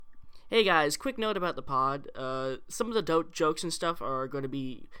Hey guys, quick note about the pod. Some of the jokes and stuff are going to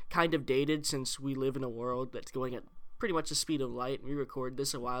be kind of dated since we live in a world that's going at pretty much the speed of light. We recorded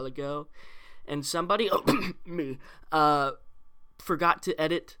this a while ago, and somebody, me, forgot to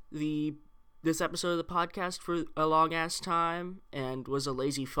edit this episode of the podcast for a long ass time and was a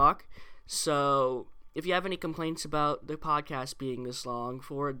lazy fuck. So if you have any complaints about the podcast being this long,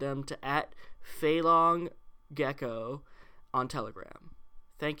 forward them to @FeilongGecko on Telegram.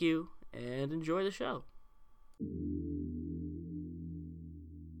 Thank you, and enjoy the show.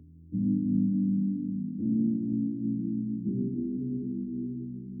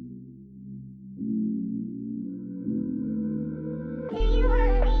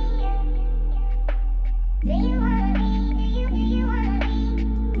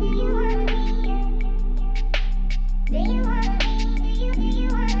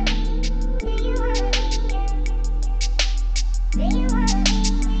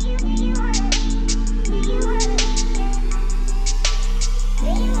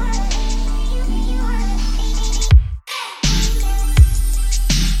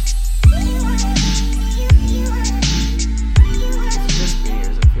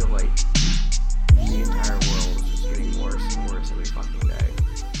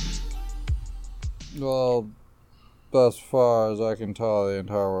 As far as I can tell, the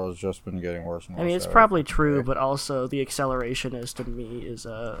entire world has just been getting worse and worse. I mean, it's probably true, but also the accelerationist in me is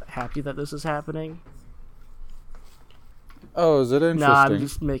happy that this is happening. Oh, is it interesting? Nah, I'm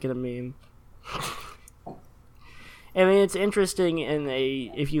just making a meme. I mean, it's interesting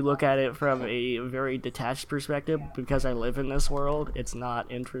if you look at it from a very detached perspective. Because I live in this world, it's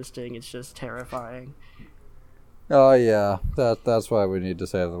not interesting. It's just terrifying. Oh yeah, that's why we need to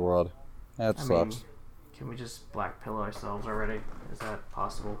save the world. That sucks. Can we just black pill ourselves already? Is that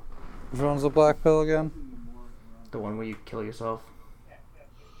possible? Which one's the black pill again? The one where you kill yourself?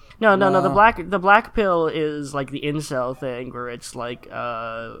 No. The black pill is like the incel thing where it's like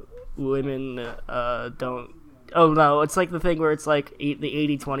women don't. Oh no, it's like the thing where it's like the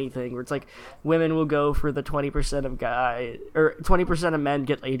 80-20 thing where it's like women will go for the 20% of guy or 20% of men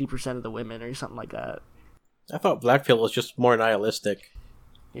get 80% of the women or something like that. I thought black pill was just more nihilistic.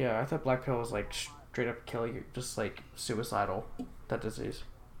 Yeah, I thought black pill was like straight up kill you, just like suicidal, that disease.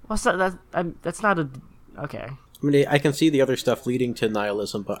 What's that? That's not a... Okay. I mean, I can see the other stuff leading to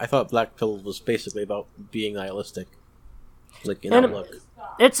nihilism, but I thought black pill was basically about being nihilistic. Like, in outlook.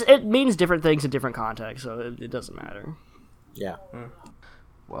 It means different things in different contexts, so it doesn't matter. Yeah.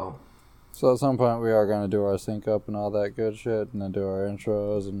 Well. So at some point we are going to do our sync up and all that good shit, and then do our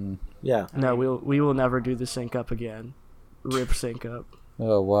intros and... Yeah. No, we will never do the sync up again. Rip sync up.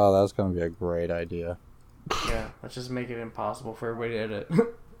 Oh, wow, that's going to be a great idea. Yeah, let's just make it impossible for everybody to edit.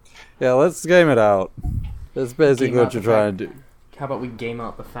 Yeah, let's game it out. That's basically what you're trying to do. How about we game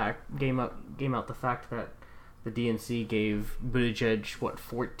out the fact that the DNC gave Buttigieg,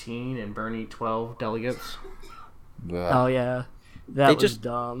 14 and Bernie 12 delegates? Oh, yeah. That was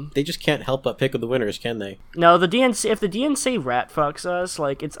dumb. They just can't help but pick the winners, can they? No, the DNC, if the DNC rat fucks us,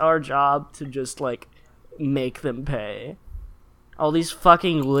 like, it's our job to just, like, make them pay. All these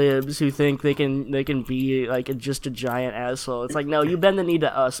fucking libs who think they can be like just a giant asshole. It's like, no, you bend the knee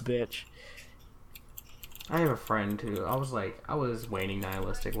to us, bitch. I have a friend who I was waning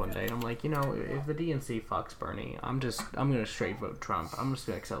nihilistic one day, and I'm like, if the DNC fucks Bernie, I'm gonna straight vote Trump. I'm just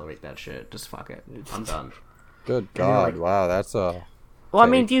gonna accelerate that shit. Just fuck it. I'm done. Good God! Wow, that's a. Well, I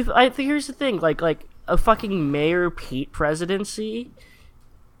mean, I think here's the thing, like a fucking Mayor Pete presidency.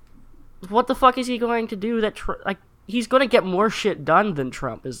 What the fuck is he going to do that he's going to get more shit done than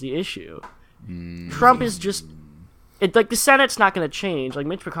Trump is the issue. Trump is just... the Senate's not going to change. Like,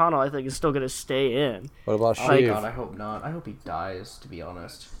 Mitch McConnell, I think, is still going to stay in. What about Sheev? Oh, God, I hope not. I hope he dies, to be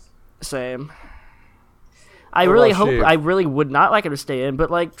honest. Same. I really would not like him to stay in,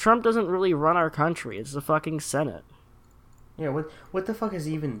 but, like, Trump doesn't really run our country. It's the fucking Senate. Yeah, what the fuck has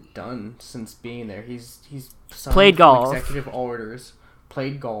he even done since being there? He's signed played golf. Executive orders,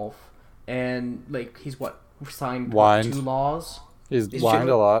 played golf, and, like, he's signed 2 laws. He's whined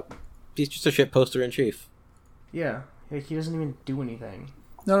a lot. He's just a shit poster in chief. Yeah, like, he doesn't even do anything.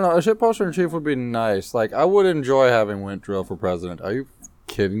 No, a shit poster in chief would be nice. Like, I would enjoy having Wint Drill for president. Are you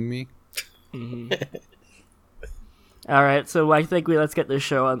kidding me? Mm-hmm. All right, so I think let's get this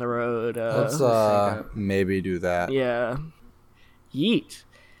show on the road. Let's maybe do that. Yeah. Yeet.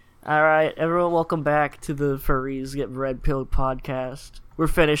 All right, everyone, welcome back to the Furries Get Red Pilled podcast. We're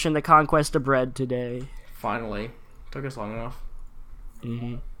finishing the Conquest of Bread today. Finally. Took us long enough.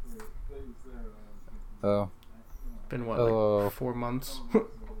 Mm-hmm. Oh. Been like 4 months?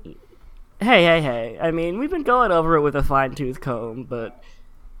 Hey. I mean, we've been going over it with a fine-tooth comb, but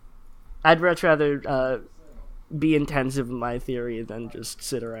I'd much rather be intensive in my theory than just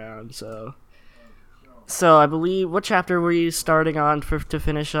sit around. So I believe, what chapter were you starting on to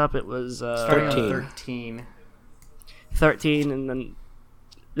finish up? It was 13. 13, and then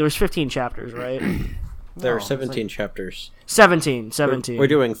there was 15 chapters, right? There are No, 17 chapters. 17. We're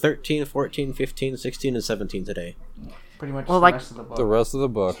doing 13, 14, 15, 16, and 17 today. Pretty much Well, the like- rest of the book. The rest of the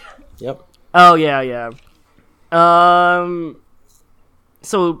book. Yep. Oh, yeah.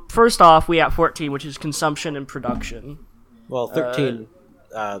 So first off, we have 14, which is consumption and production. Well, 13,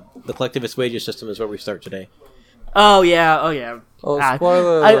 the collectivist wages system is where we start today. Oh yeah. Oh, Ah,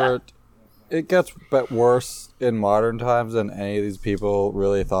 spoiler I- alert. It gets worse in modern times than any of these people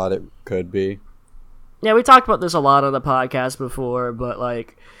really thought it could be. Yeah, we talked about this a lot on the podcast before, but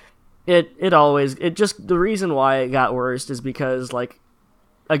like, the reason why it got worse is because, like,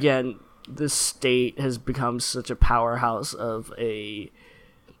 again, the state has become such a powerhouse of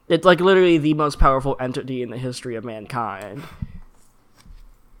it's like literally the most powerful entity in the history of mankind.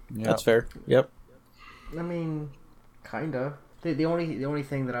 Yep. That's fair. Yep. I mean, kinda. The only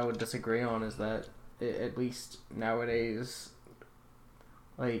thing that I would disagree on is that at least nowadays,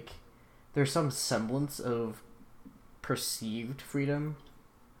 like, there's some semblance of perceived freedom,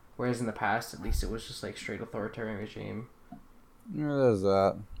 whereas in the past, at least, it was just like straight authoritarian regime. Yeah, there's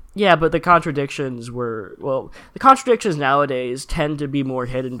that. Yeah, but the contradictions nowadays tend to be more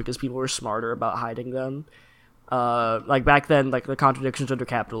hidden because people were smarter about hiding them. Like back then, like the contradictions under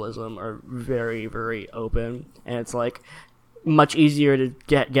capitalism are very, very open, and it's like much easier to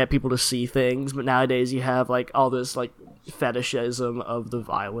get people to see things. But nowadays, you have like all this like fetishism of the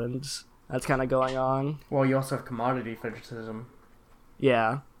violence that's kind of going on. Well, you also have commodity fetishism.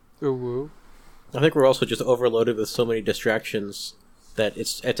 Yeah. Ooh. I think we're also just overloaded with so many distractions that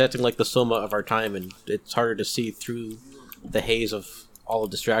it's acting like the soma of our time, and it's harder to see through the haze of all the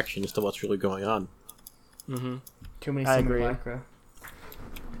distractions to what's really going on. Mm-hmm. Too many I agree. simulacra.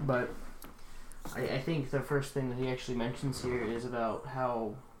 But I think the first thing that he actually mentions here is about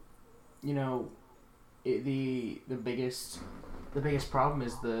how, you know, the biggest problem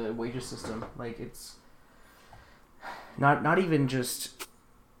is the wages system. Like, it's not even just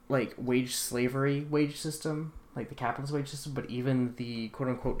like wage slavery wage system, like the capitalist wage system, but even the quote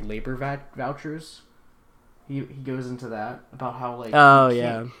unquote labor vouchers. He goes into that about how, like,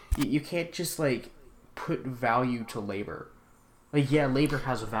 you can't just like put value to labor. Like, yeah, labor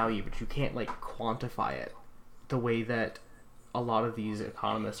has a value, but you can't like quantify it the way that a lot of these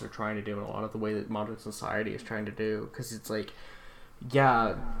economists are trying to do, and a lot of the way that modern society is trying to do. Because it's like,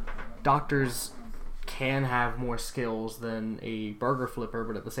 yeah, doctors can have more skills than a burger flipper,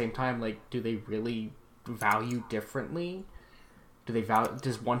 but at the same time, like, do they really value differently?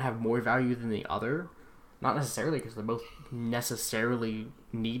 Does one have more value than the other? Not necessarily, because they're both necessarily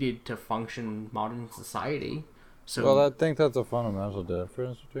needed to function modern society. So, Well, I think that's a fundamental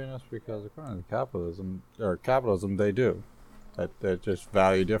difference between us, because according to capitalism, they do. They just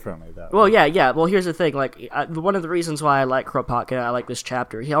value differently. Well, yeah. Well, here's the thing. Like, one of the reasons why I like Kropotkin, I like this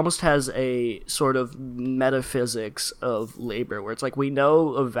chapter, he almost has a sort of metaphysics of labor, where it's like we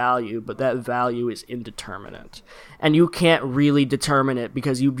know a value, but that value is indeterminate. And you can't really determine it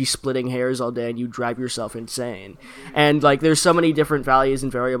because you'd be splitting hairs all day and you drive yourself insane. And, like, there's so many different values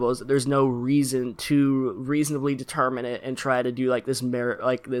and variables that there's no reason to reasonably determine it and try to do, like, this merit,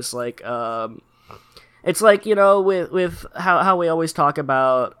 like, this, like, it's like, you know, with how we always talk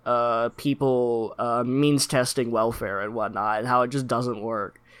about people means testing welfare and whatnot, and how it just doesn't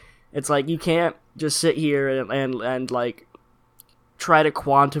work. It's like you can't just sit here and like try to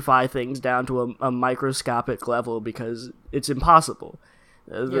quantify things down to a microscopic level, because it's impossible.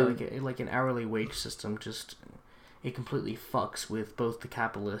 like an hourly wage system, just it completely fucks with both the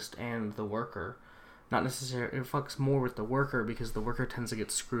capitalist and the worker. Not necessarily, it fucks more with the worker because the worker tends to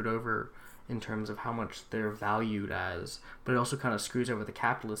get screwed over in terms of how much they're valued as, but it also kind of screws over the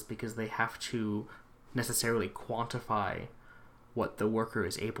capitalist because they have to necessarily quantify what the worker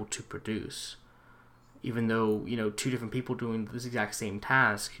is able to produce, even though, you know, two different people doing this exact same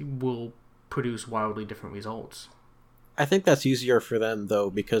task will produce wildly different results. I think that's easier for them, though,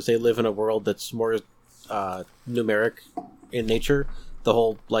 because they live in a world that's more numeric in nature. The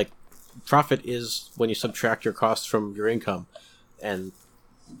whole, like, profit is when you subtract your costs from your income, and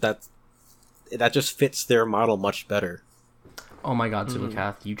that just fits their model much better. Oh my god,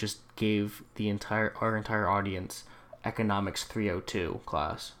 Subukath, you just gave our entire audience Economics 302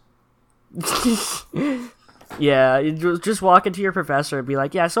 class. Yeah, you just walk into your professor and be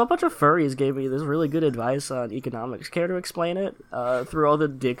like, yeah, so a bunch of furries gave me this really good advice on economics. Care to explain it through all the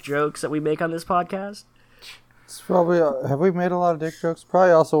dick jokes that we make on this podcast? It's probably. Have we made a lot of dick jokes?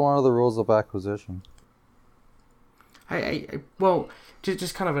 Probably also one of the rules of acquisition. Well,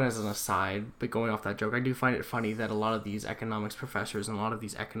 just kind of as an aside, but going off that joke, I do find it funny that a lot of these economics professors and a lot of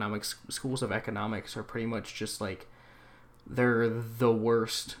these economics schools of economics are pretty much just like, they're the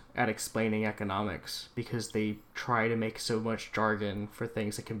worst at explaining economics because they try to make so much jargon for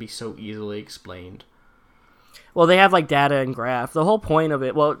things that can be so easily explained. Well, they have like data and graph. The whole point of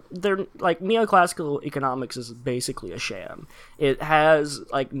it, well, they're like neoclassical economics is basically a sham. It has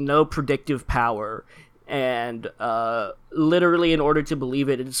like no predictive power. And literally, in order to believe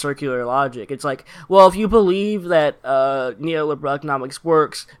it, it's circular logic. It's like, well, if you believe that neoliberal economics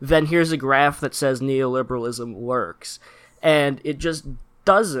works, then here's a graph that says neoliberalism works. And it just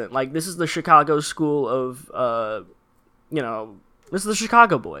doesn't. Like, this is the Chicago school of, this is the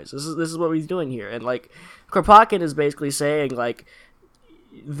Chicago boys. This is what we're doing here. And, like, Kropotkin is basically saying, like,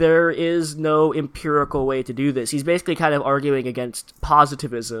 there is no empirical way to do this. He's basically kind of arguing against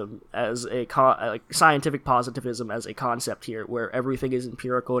positivism as like scientific positivism as a concept here, where everything is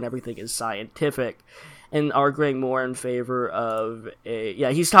empirical and everything is scientific, and arguing more in favor of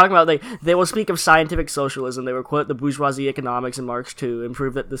he's talking about they will speak of scientific socialism. They will quote the bourgeoisie economics in Marx too, and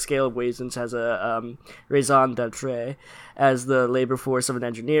prove that the scale of wages has a raison d'etre, as the labor force of an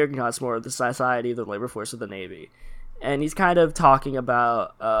engineer costs more of the society than the labor force of the Navy. And he's kind of talking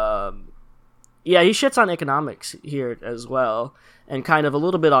about, he shits on economics here as well, and kind of a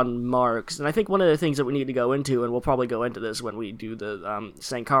little bit on Marx. And I think one of the things that we need to go into, and we'll probably go into this when we do the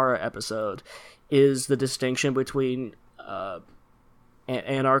Sankara episode, is the distinction between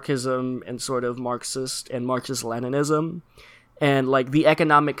anarchism and sort of Marxist and Marxist-Leninism, and like the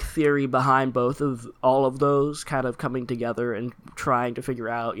economic theory behind all of those kind of coming together and trying to figure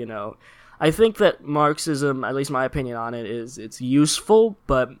out, I think that Marxism, at least my opinion on it, is it's useful,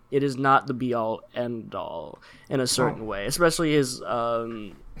 but it is not the be-all, end-all in a certain way. Especially his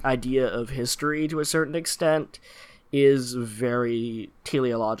idea of history, to a certain extent, is very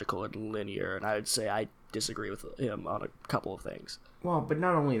teleological and linear, and I would say I disagree with him on a couple of things. Well, but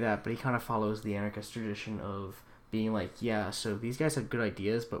not only that, but he kind of follows the anarchist tradition of being like, yeah, so these guys have good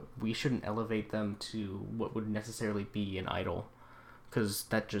ideas, but we shouldn't elevate them to what would necessarily be an idol, because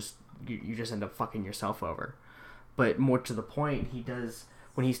that just... You just end up fucking yourself over. But more to the point, he does,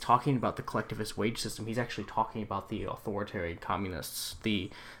 when he's talking about the collectivist wage system, he's actually talking about the authoritarian communists. The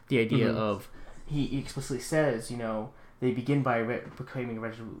idea of, he explicitly says, they begin by proclaiming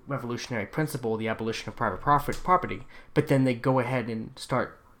a revolutionary principle, the abolition of private property, but then they go ahead and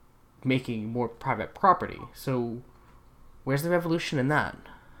start making more private property. So, where's the revolution in that?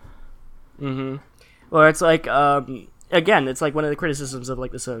 Mm-hmm. Well, it's like, again, it's like one of the criticisms of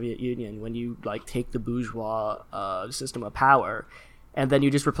like the Soviet Union, when you like take the bourgeois system of power and then you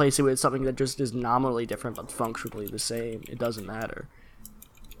just replace it with something that just is nominally different but functionally the same. It doesn't matter.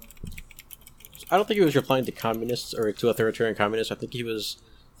 I don't think he was replying to communists or to authoritarian communists. I think he was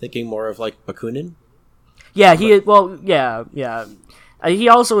thinking more of like Bakunin. Yeah, he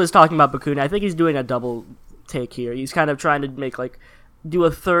also is talking about Bakunin. I think he's doing a double take here. He's kind of trying to make do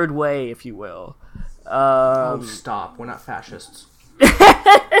a third way, if you will. Stop. We're not fascists.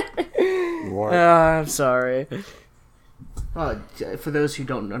 I'm sorry. For those who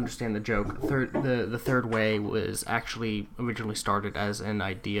don't understand the joke, the third way was actually originally started as an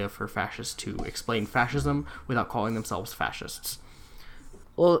idea for fascists to explain fascism without calling themselves fascists.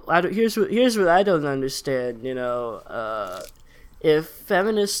 Well, here's what I don't understand. If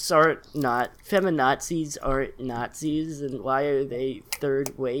feminists feminazis aren't Nazis, then why are they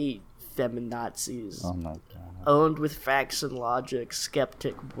third way feminazis? Oh my god. Owned with facts and logic,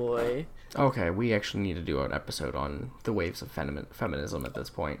 skeptic boy. Okay, we actually need to do an episode on the waves of feminism at this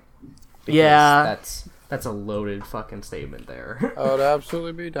point. Yeah. That's a loaded fucking statement there. I would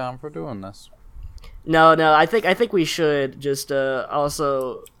absolutely be down for doing this. No, I think we should just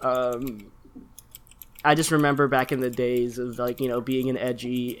also I just remember back in the days of being an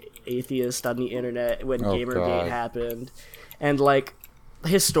edgy atheist on the internet when Gamergate happened, and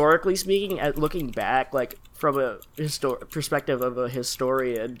historically speaking, looking back, from a perspective of a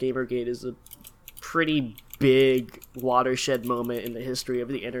historian, Gamergate is a pretty big watershed moment in the history of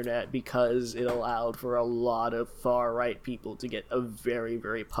the internet because it allowed for a lot of far-right people to get a very,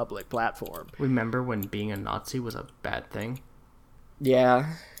 very public platform. Remember when being a Nazi was a bad thing?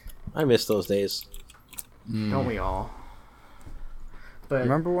 Yeah. I miss those days. Don't we all? But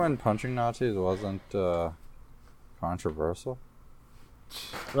remember when punching Nazis wasn't controversial?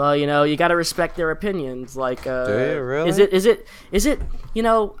 Well, you gotta respect their opinions. Do you really? Is it?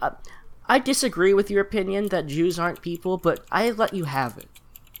 I disagree with your opinion that Jews aren't people, but I let you have it.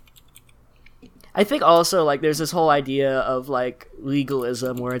 I think also like there's this whole idea of like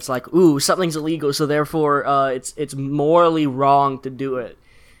legalism where it's like, ooh, something's illegal, so therefore it's morally wrong to do it,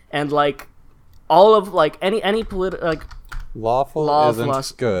 and like all of like any political like Lawful law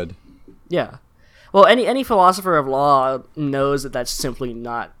isn't good. yeah, well any philosopher of law knows that that's simply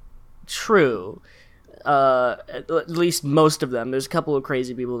not true. At least most of them. There's a couple of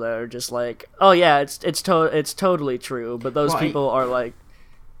crazy people that are just like, oh yeah, it's totally true, but those people are like.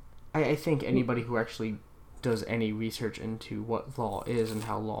 I think anybody who actually does any research into what law is and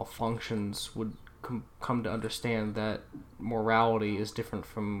how law functions would come to understand that morality is different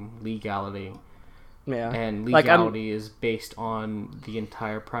from legality. Yeah. And legality is based on the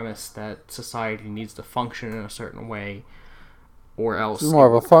entire premise that society needs to function in a certain way, or else It's more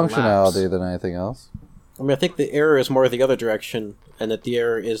of a collapse. functionality than anything else. I mean, I think the error is more the other direction, and that the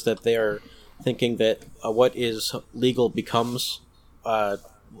error is that they are thinking that what is legal becomes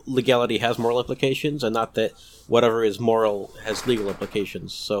legality has moral implications, and not that whatever is moral has legal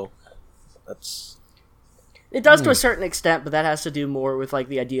implications. So that's It does to a certain extent, but that has to do more with like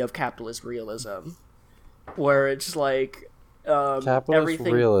the idea of capitalist realism, where it's like Capitalist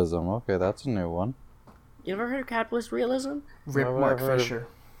everything. realism. Okay, that's a new one. You ever heard of capitalist realism? Rip Why would Mark I have heard of- Fisher.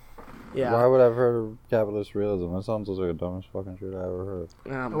 Yeah. Why would I have heard of capitalist realism? That sounds like the dumbest fucking shit I ever heard of.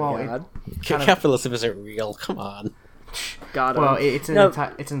 Oh my Well, god. Kind of- capitalism isn't real. Come on. Got Well, him. it's No.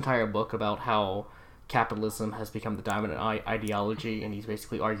 it's an entire book about how capitalism has become the dominant ideology, and he's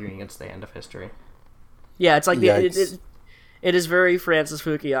basically arguing against the end of history. Yeah, it's like Yikes. it is very Francis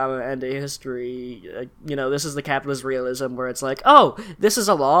Fukuyama and a history. This is the capitalist realism where it's like, oh, this is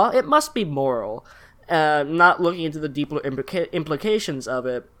a law, it must be moral. Not looking into the deeper implications of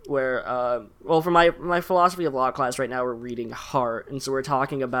it. Where, for my philosophy of law class right now, we're reading Hart, and so we're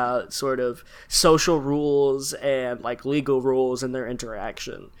talking about sort of social rules and like legal rules and their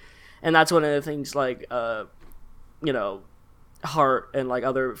interaction, and that's one of the things like Hart and like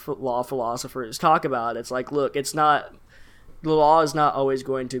other law philosophers talk about. It's like, look, the law is not always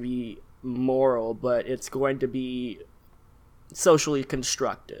going to be moral, but it's going to be socially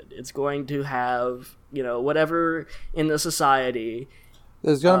constructed. It's going to have, whatever in the society.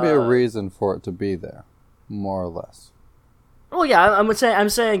 There's going to be a reason for it to be there, more or less. Well, yeah, I'm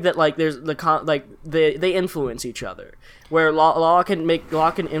saying that like there's they influence each other. Where law can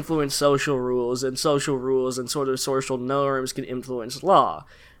influence social rules and sort of social norms can influence law.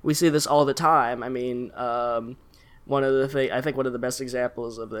 We see this all the time. I mean, I think one of the best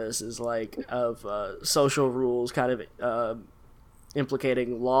examples of this is social rules kind of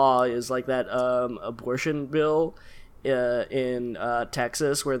implicating law is like that abortion bill in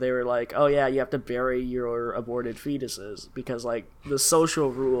Texas, where they were like, oh yeah, you have to bury your aborted fetuses, because like the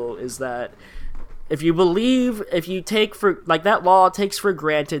social rule is that if you take for like that law takes for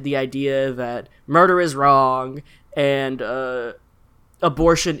granted the idea that murder is wrong and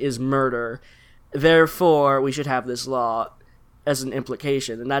abortion is murder, therefore we should have this law as an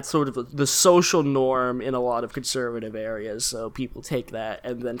implication, and that's sort of the social norm in a lot of conservative areas. So people take that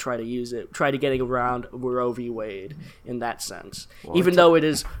and then try to get around Roe v. Wade in that sense, even though it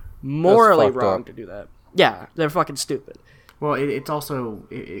is morally fucked wrong up. to do that. Yeah, they're fucking stupid. Well, it's also,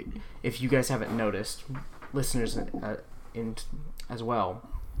 if you guys haven't noticed, listeners as well,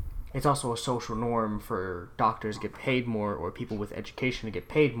 it's also a social norm for doctors to get paid more, or people with education to get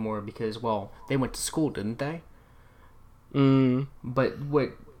paid more, because, well, they went to school, didn't they? But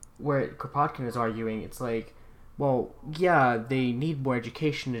where Kropotkin is arguing, it's like, well, yeah, they need more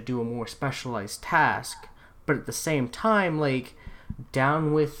education to do a more specialized task, but at the same time, like,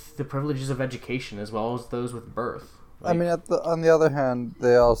 down with the privileges of education as well as those with birth. I mean, on the other hand,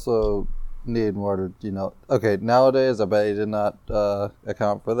 they also need more to, okay, nowadays, I bet he did not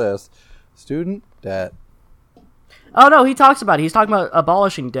account for this. Student debt. Oh no, he talks about it. He's talking about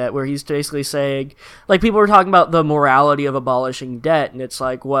abolishing debt, where he's basically saying, like, people were talking about the morality of abolishing debt, and it's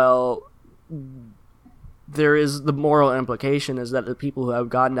like, well, there is the moral implication is that the people who have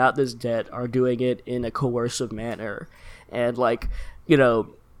gotten out this debt are doing it in a coercive manner, and like,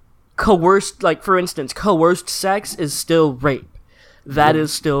 coerced, like for instance, coerced sex is still rape. That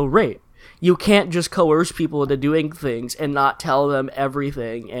is still rape. You can't just coerce people into doing things and not tell them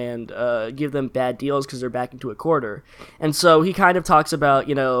everything and give them bad deals because they're back into a quarter. And so he kind of talks about,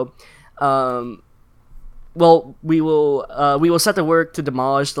 we will set to work to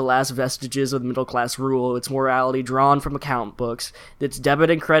demolish the last vestiges of the middle class rule, its morality drawn from account books, its debit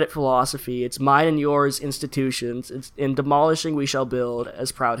and credit philosophy, its mine and yours institutions. It's in demolishing we shall build,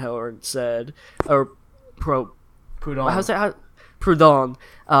 as Proudhon said, or Proudhon. how's that? Proudhon.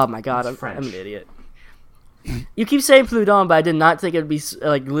 Oh my god, I'm French. an idiot. You keep saying Proudhon, but I did not think it'd be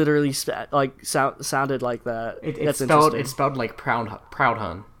like literally sounded like that. It's spelled like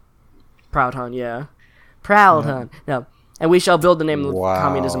Proudhon. Proudhon, yeah. Proudhon. No. And we shall build the name of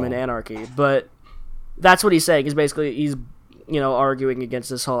communism and anarchy. But that's what he's saying, is basically he's, arguing against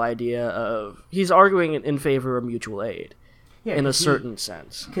this whole idea of... He's arguing in favor of mutual aid. Yeah, in a certain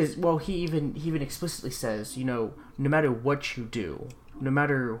sense. Because, he even explicitly says, no matter what you do, no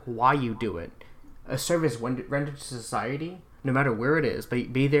matter why you do it, a service rendered to society, no matter where it is,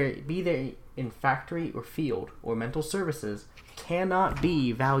 be there in factory or field or mental services, cannot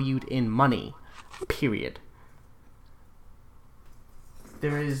be valued in money. Period.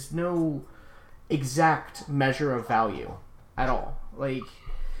 There is no exact measure of value at all. Like,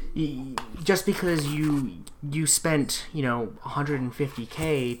 just because you spent,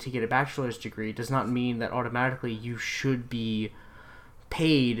 $150K to get a bachelor's degree does not mean that automatically you should be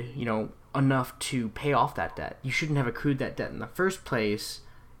paid, enough to pay off that debt. You shouldn't have accrued that debt in the first place,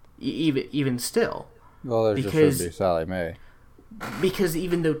 even still. Well, there just should be Sally Mae. Because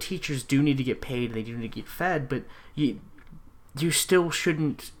even though teachers do need to get paid, they do need to get fed, but you still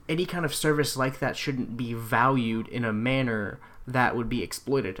shouldn't... Any kind of service like that shouldn't be valued in a manner that would be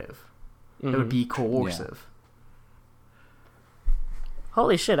exploitative. That would be coercive. Yeah.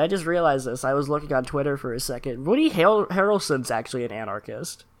 Holy shit, I just realized this. I was looking on Twitter for a second. Woody Harrelson's actually an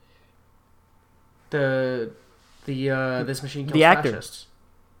anarchist. This machine kills the actor. Fascists.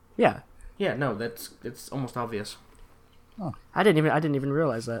 Yeah. Yeah, no, it's almost obvious. Oh. I didn't even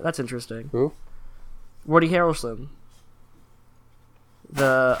realize that. That's interesting. Who? Woody Harrelson.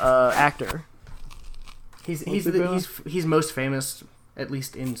 The actor. He's most famous, at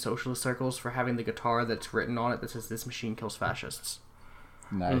least in socialist circles, for having the guitar that's written on it that says "This machine kills fascists."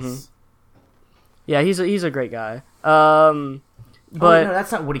 Nice. Mm-hmm. Yeah, he's a great guy. But no,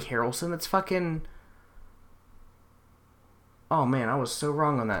 that's not Woody Harrelson. That's fucking. Oh man, I was so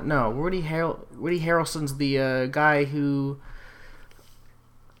wrong on that. No, Woody Harrelson's the guy who.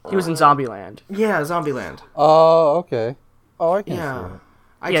 He was in Zombieland. Yeah, Zombieland. Oh, okay. Oh, I can see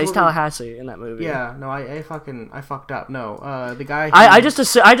it. He's Tallahassee in that movie. Yeah, no, I fucked up. No, the guy. I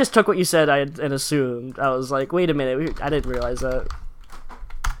just took what you said and assumed. I was like, wait a minute, I didn't realize that.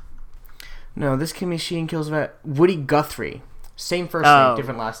 No, this machine kills Woody Guthrie. Same first name,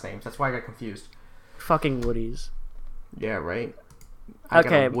 different last names. That's why I got confused. Fucking Woodies. Yeah, right. I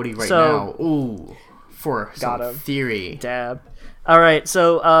got a Woody right now. Ooh, for some theory. Dab. All right,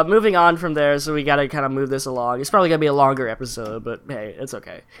 so moving on from there, so we got to kind of move this along. It's probably going to be a longer episode, but hey, it's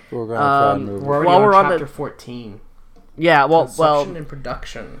okay. We're going to try and move We're on chapter 14. Yeah, Consumption and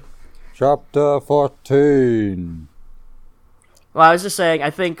production. Chapter 14. Well, I was just saying, I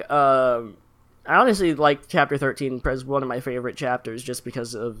think I honestly like chapter 13 as one of my favorite chapters just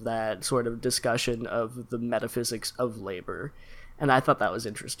because of that sort of discussion of the metaphysics of labor. And I thought that was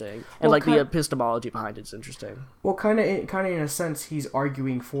interesting. And the epistemology behind it's interesting. Well, kind of in a sense, he's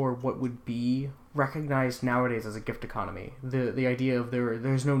arguing for what would be recognized nowadays as a gift economy. The idea of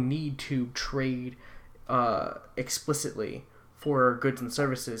there's no need to trade explicitly for goods and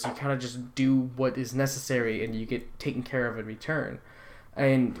services. You kind of just do what is necessary and you get taken care of in return.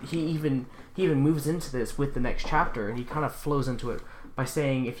 And he even moves into this with the next chapter, and he kind of flows into it by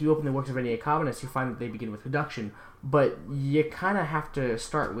saying, if you open the works of any economist, you find that they begin with production, but you kind of have to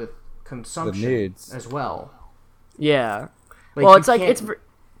start with consumption as well. Yeah. Well, it's like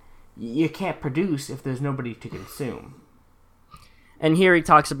you can't produce if there's nobody to consume. And here he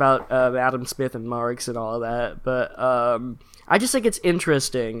talks about Adam Smith and Marx and all of that, but I just think it's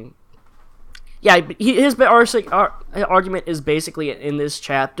interesting. Yeah, his argument is basically in this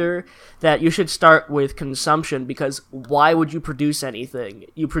chapter that you should start with consumption, because why would you produce anything?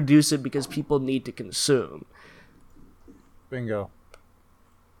 You produce it because people need to consume. Bingo.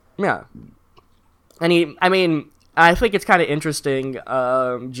 Yeah. And I think it's kind of interesting,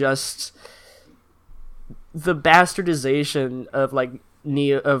 just the bastardization of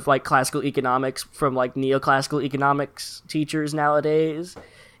classical economics from neoclassical economics teachers nowadays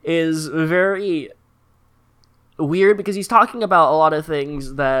is very weird, because he's talking about a lot of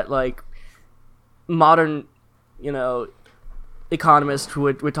things that modern economists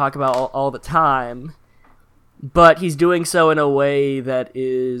would talk about all the time, but he's doing so in a way that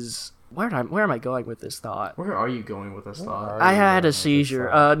is where am I going with this thought? Where are you going with this thought? I had a seizure.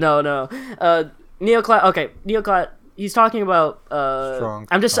 No. He's talking about.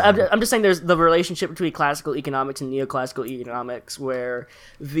 I'm just saying there's the relationship between classical economics and neoclassical economics, where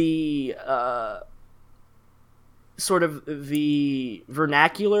the sort of the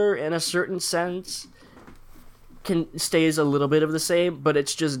vernacular, in a certain sense, stays a little bit of the same, but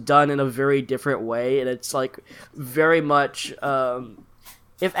it's just done in a very different way, and it's like very much.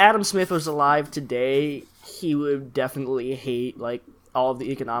 If Adam Smith was alive today, he would definitely hate like all of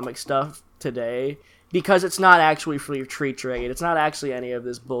the economic stuff today because it's not actually free trade. It's not actually any of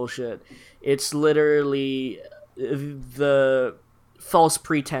this bullshit. It's literally the false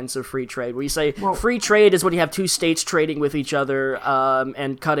pretense of free trade, where you say free trade is when you have two states trading with each other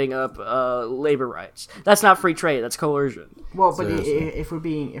and cutting up labor rights. That's not free trade. That's coercion. Well, but if we're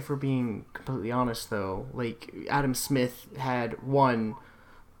being completely honest, though, like Adam Smith had one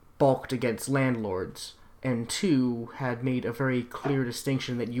balked against landlords, and two had made a very clear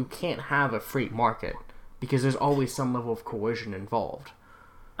distinction that you can't have a free market because there's always some level of coercion involved.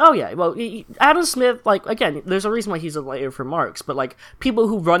 Oh yeah, well, Adam Smith, like, again, there's a reason why he's a layer for Marx, but like people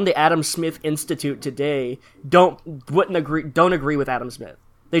who run the Adam Smith Institute today don't agree with Adam Smith.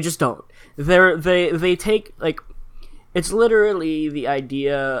 They just don't. They take like. It's literally the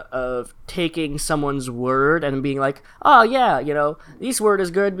idea of taking someone's word and being like, oh yeah, this word is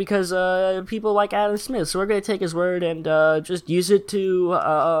good because people like Adam Smith, so we're going to take his word and just use it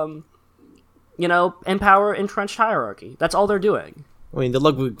to, empower entrenched hierarchy. That's all they're doing. I mean, the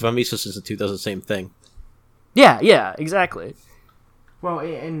Ludwig von Mises Institute does the same thing. Yeah, exactly. Well,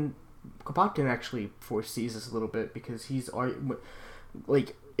 and Kropotkin actually foresees this a little bit because he's,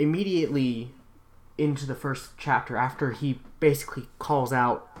 like, immediately into the first chapter, after he basically calls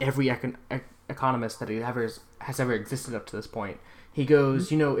out every economist that has ever existed up to this point, he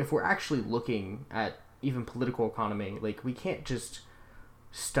goes, if we're actually looking at even political economy, like, we can't just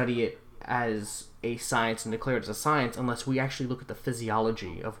study it as a science and declare it as a science unless we actually look at the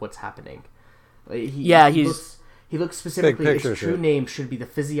physiology of what's happening. He looks specifically, its true name should be The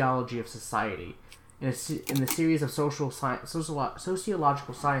Physiology of Society. In the series of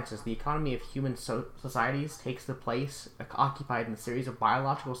sociological sciences, the economy of human societies takes the place occupied in the series of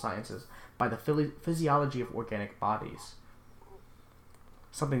biological sciences by the physiology of organic bodies.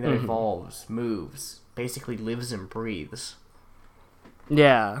 Something that evolves, moves, basically lives and breathes.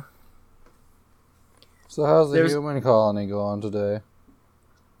 Yeah. So how's the human colony going today?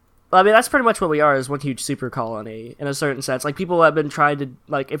 I mean, that's pretty much what we are, is one huge super colony, in a certain sense. Like, people have been trying to,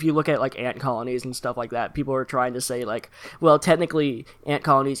 like, if you look at, like, ant colonies and stuff like that, people are trying to say, like, well, technically, ant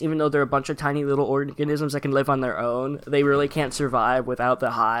colonies, even though they're a bunch of tiny little organisms that can live on their own, they really can't survive without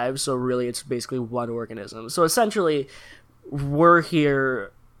the hive, so really it's basically one organism. So essentially, we're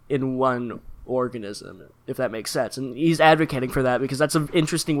here in one organism, if that makes sense. And he's advocating for that because that's an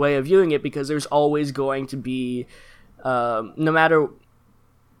interesting way of viewing it, because there's always going to be,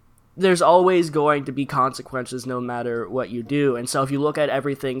 there's always going to be consequences no matter what you do. And so if you look at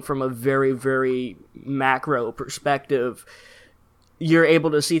everything from a very, very macro perspective, you're able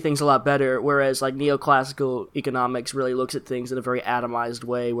to see things a lot better, whereas like neoclassical economics really looks at things in a very atomized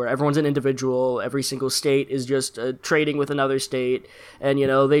way, where everyone's an individual, every single state is just trading with another state, and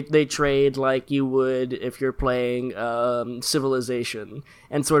they trade like you would if you're playing Civilization,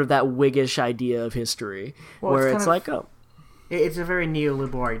 and sort of that Whiggish idea of history, where it's like, it's a very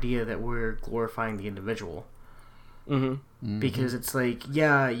neoliberal idea that we're glorifying the individual. Because it's like,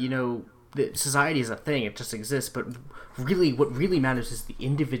 the society is a thing, it just exists, but really, what really matters is the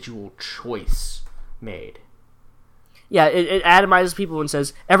individual choice made. Yeah, it atomizes people and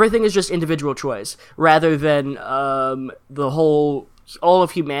says everything is just individual choice, rather than all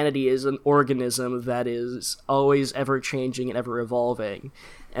of humanity is an organism that is always ever changing and ever evolving,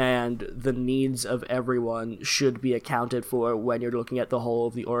 and the needs of everyone should be accounted for when you're looking at the whole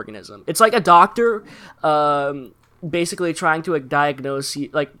of the organism. It's like a doctor basically trying to diagnose you,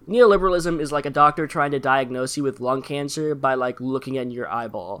 like neoliberalism is like a doctor trying to diagnose you with lung cancer by like looking at your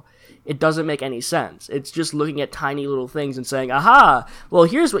eyeball. It doesn't make any sense. It's just looking at tiny little things and saying, aha, well,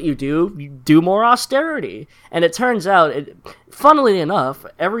 here's what you do more austerity. And it turns out, funnily enough,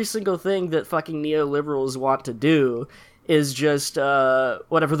 every single thing that fucking neoliberals want to do is just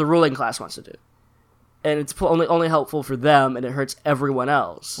whatever the ruling class wants to do. And it's only helpful for them, and it hurts everyone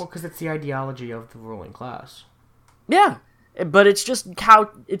else. Well, because it's the ideology of the ruling class. Yeah, but it's just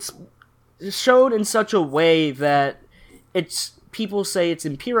how it's shown in such a way that people say it's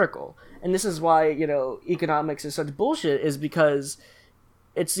empirical. And this is why, economics is such bullshit, is because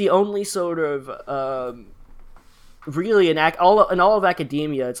it's the only sort of, really in all of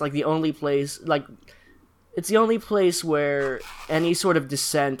academia, it's like the only place, it's the only place where any sort of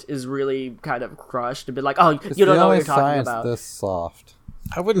dissent is really kind of crushed and be like, oh, you don't know what you're talking about. This soft.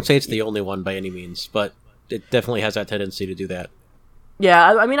 I wouldn't say it's the only one by any means, but it definitely has that tendency to do that.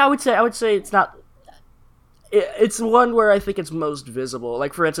 Yeah, I mean, I would say it's not. it's one where I think it's most visible.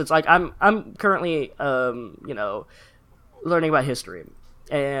 Like, for instance, like I'm currently learning about history,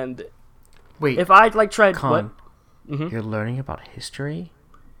 and Wait, if I like tried Con, what? you're learning about history?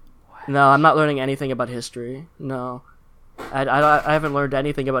 No, I'm not learning anything about history. No, I haven't learned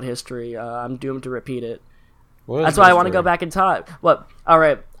anything about history. I'm doomed to repeat it. That's why I want to go back in time. What? All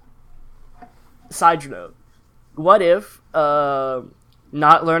right. Side note. What if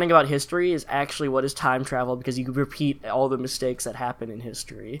not learning about history is actually what is time travel, because you repeat all the mistakes that happen in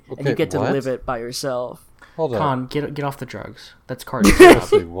history, and you Okay, get to what? live it by yourself. Hold on. Con, get off the drugs. That's Carter's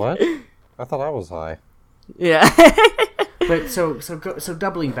Seriously, what? I thought I was high. Yeah. But so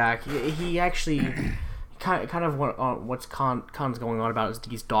doubling back, he actually kind of what's Con's going on about is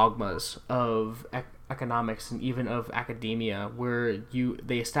these dogmas of economics and even of academia, where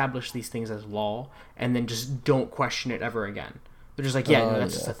they establish these things as law and then just don't question it ever again. They're just like, no,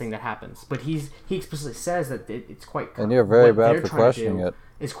 that's just a thing that happens. But he explicitly says that it's quite. And you're very what bad they're for trying to questioning do it.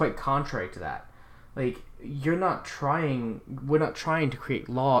 is quite contrary to that. Like, we're not trying to create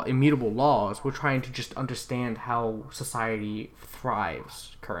immutable laws. We're trying to just understand how society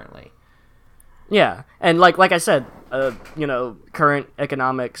thrives currently. Yeah, and like I said, current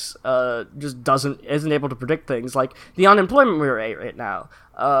economics just isn't able to predict things, like the unemployment rate right now.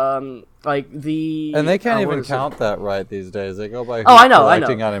 And they can't even count that right these days. They go by I know.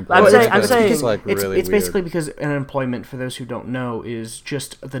 unemployment. I'm saying it's like really it's weird. basically because unemployment, for those who don't know, is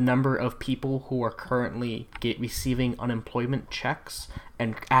just the number of people who are currently receiving unemployment checks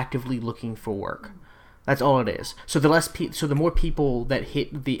and actively looking for work. That's all it is. So the more people that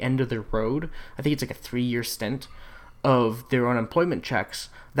hit the end of their road, I think it's like a 3-year stint of their unemployment checks,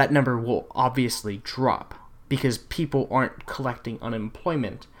 that number will obviously drop because people aren't collecting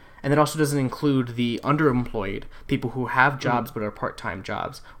unemployment. And that also doesn't include the underemployed, people who have jobs but are part-time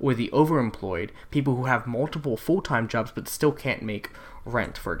jobs, or the overemployed, people who have multiple full-time jobs but still can't make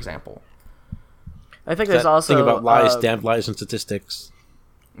rent, for example. I think there's also thing about lies, damned lies, and statistics.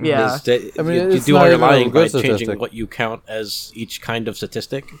 Yeah, You do all your lying by changing what you count as each kind of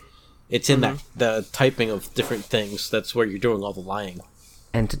statistic. It's in the typing of different things. That's where you're doing all the lying.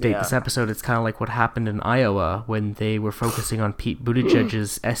 And to date this episode, it's kind of like what happened in Iowa when they were focusing on Pete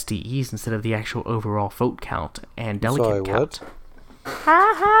Buttigieg's SDEs instead of the actual overall vote count and delegate count.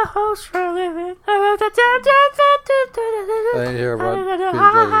 I didn't hear about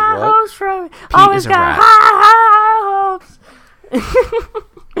Buttigieg's what? Pete is a rat.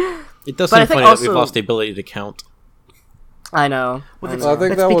 It does But I seem think funny that also- we've lost the ability to count. I know. Well, I that's- know. I think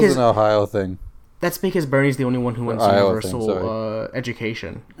That's that was because- an Ohio thing. That's because Bernie's the only one who went to Iowa thing, universal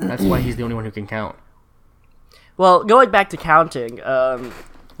education. That's why he's the only one who can count. Well, going back to counting, I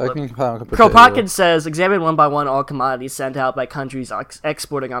can count a potato. Kropotkin says, examine one by one all commodities sent out by countries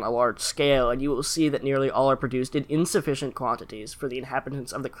exporting on a large scale, and you will see that nearly all are produced in insufficient quantities for the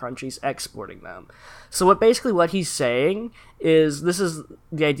inhabitants of the countries exporting them. So what he's saying is, this is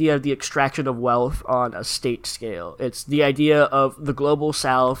the idea of the extraction of wealth on a state scale. It's the idea of the global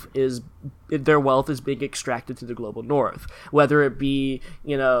south their wealth is being extracted to the global north, whether it be,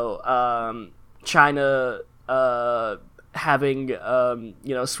 China, having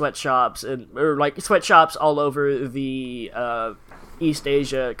sweatshops or sweatshops all over the East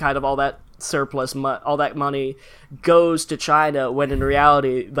Asia, kind of all that surplus all that money goes to China, when in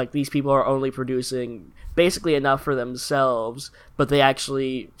reality, like, these people are only producing basically enough for themselves, but they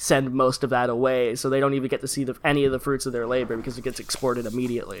actually send most of that away, so they don't even get to see any of the fruits of their labor because it gets exported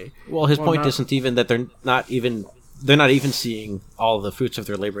immediately. Well, his point isn't even that they're not even seeing all the fruits of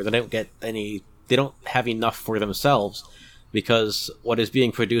their labor. They don't have enough for themselves, because what is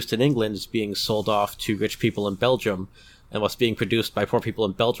being produced in England is being sold off to rich people in Belgium, and what's being produced by poor people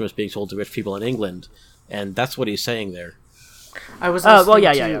in Belgium is being sold to rich people in England, and that's what he's saying there. I was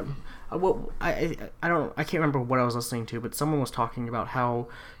yeah. Well, I can't remember what I was listening to, but someone was talking about how,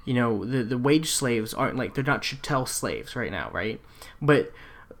 the wage slaves aren't, like, they're not chattel slaves right now, right? But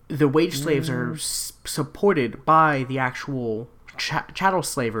the wage slaves are supported by the actual chattel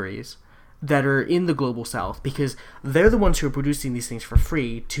slaveries that are in the global south, because they're the ones who are producing these things for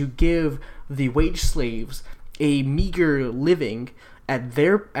free to give the wage slaves a meager living at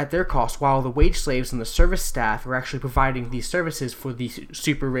their cost, while the wage slaves and the service staff are actually providing these services for the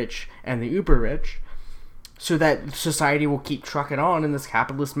super rich and the uber rich, so that society will keep trucking on in this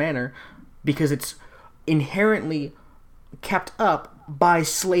capitalist manner, because it's inherently kept up by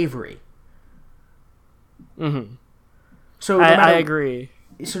slavery. Mm-hmm. So I agree.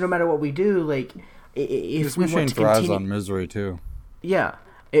 So no matter what we do, like, if This we machine want to thrives continue, on misery too. yeah,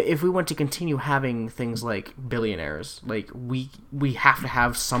 if we want to continue having things like billionaires, like we have to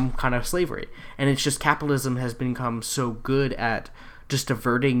have some kind of slavery, and it's just capitalism has become so good at just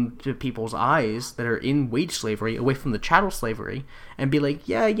diverting to people's eyes that are in wage slavery away from the chattel slavery, and be like,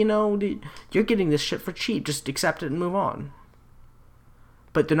 yeah, you're getting this shit for cheap, just accept it and move on.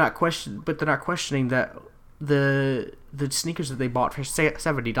 But they're not questioning that the sneakers that they bought for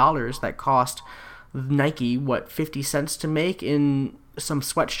 $70 that cost Nike 50 cents to make in some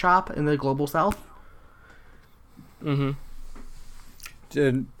sweatshop in the global south. To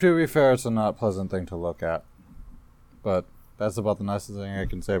be fair, it's a not pleasant thing to look at, but that's about the nicest thing I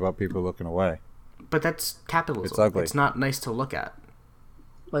can say about people looking away. But that's capitalism. It's ugly. It's not nice to look at.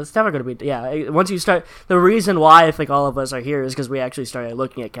 Well, it's never going to be. Yeah, once you start, the reason why I think all of us are here is because we actually started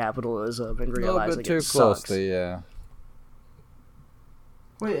looking at capitalism and realizing a little bit too it sucks. closely, yeah.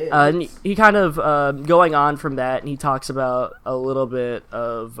 And he kind of going on from that, and he talks about a little bit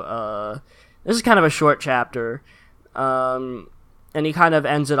of this is kind of a short chapter, and he kind of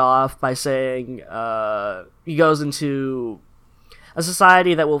ends it off by saying he goes into a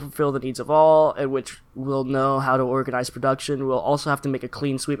society that will fulfill the needs of all, and which will know how to organize production, will also have to make a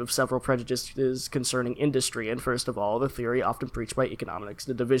clean sweep of several prejudices concerning industry, and first of all, the theory often preached by economics,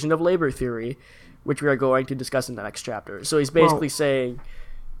 the division of labor theory, which we are going to discuss in the next chapter. So he's basically saying...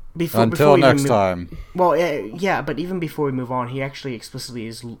 Until next time. Well, yeah, but even before we move on, he actually explicitly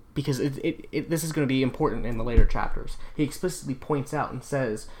is, because this is going to be important in the later chapters. He explicitly points out and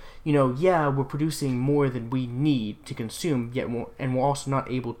says, yeah, we're producing more than we need to consume, and we're also not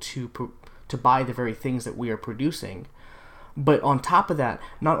able to buy the very things that we are producing. But on top of that,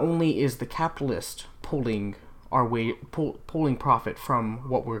 not only is the capitalist pulling profit from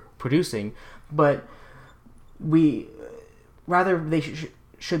what we're producing, but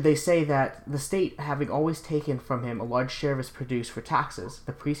should they say that the state, having always taken from him a large share of his produce for taxes,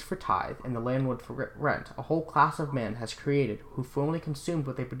 the priest for tithe, and the landlord for rent, a whole class of men has created who formerly consumed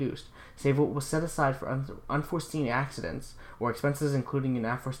what they produced, save what was set aside for unforeseen accidents or expenses including in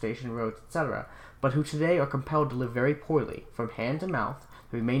afforestation, roads, etc., but who today are compelled to live very poorly, from hand to mouth,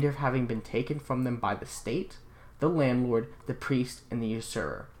 the remainder having been taken from them by the state, the landlord, the priest, and the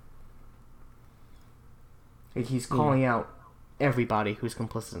usurer. He's calling out everybody who's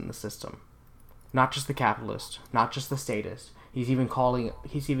complicit in the system, not just the capitalist, not just the statist. He's even calling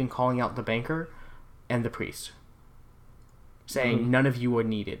out the banker and the priest, saying none of you are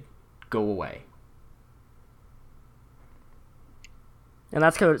needed, go away. And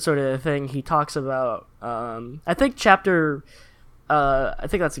that's sort of the thing he talks about. I think that's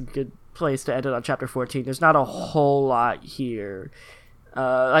a good place to end it on chapter 14. There's not a whole lot here.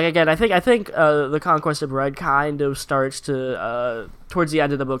 I think the Conquest of Red kind of starts to towards the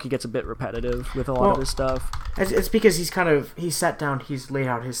end of the book, he gets a bit repetitive with a lot of his stuff. It's because he's sat down, he's laid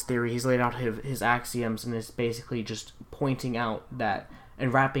out his theory, he's laid out his axioms, and is basically just pointing out that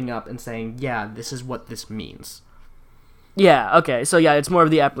and wrapping up and saying, yeah, this is what this means. Yeah. Okay. So yeah, it's more of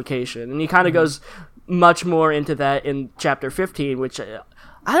the application, and he kind of goes much more into that in chapter 15, which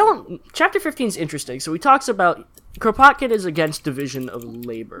Chapter 15 is interesting. So he talks about Kropotkin is against division of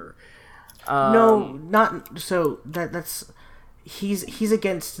labor. No, not so. That's he's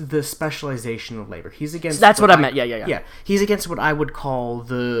against the specialization of labor. He's against. That's what I meant. Yeah. Yeah, he's against what I would call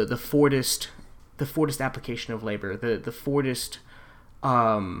the Fordist application of labor. The Fordist,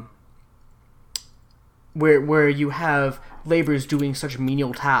 where you have laborers doing such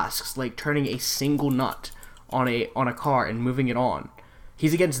menial tasks like turning a single nut on a car and moving it on.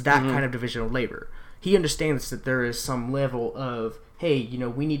 He's against that kind of division of labor. He understands that there is some level of, hey,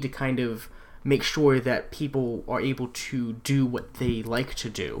 we need to kind of make sure that people are able to do what they like to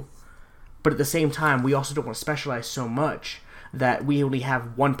do. But at the same time, we also don't want to specialize so much that we only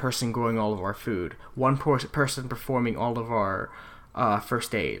have one person growing all of our food, one person performing all of our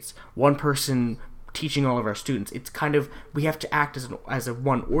first aids, one person teaching all of our students. It's kind of, we have to act as a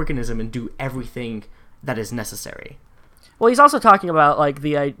one organism and do everything that is necessary. Well, he's also talking about like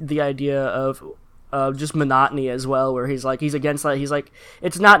the idea of just monotony as well, where he's against that. He's like,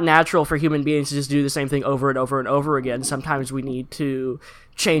 it's not natural for human beings to just do the same thing over and over and over again. Sometimes we need to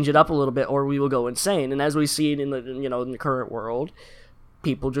change it up a little bit, or we will go insane. And as we see it in the current world,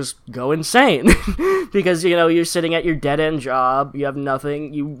 people just go insane because you're sitting at your dead end job, you have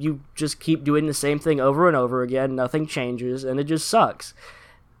nothing, you just keep doing the same thing over and over again. Nothing changes, and it just sucks.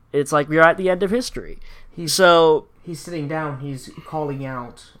 It's like we're at the end of history. He's sitting down, he's calling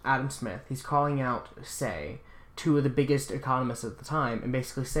out Adam Smith, he's calling out, say, two of the biggest economists at the time, and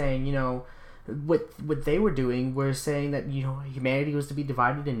basically saying, what they were doing was saying that, humanity was to be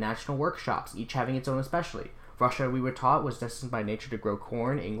divided in national workshops, each having its own specialty. Russia, we were taught, was destined by nature to grow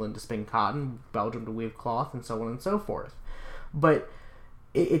corn, England to spin cotton, Belgium to weave cloth, and so on and so forth. But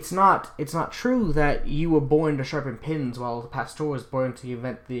it's not true that you were born to sharpen pins while Pasteur was born to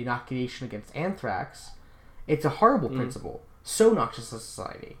invent the inoculation against anthrax. It's a horrible principle, so noxious to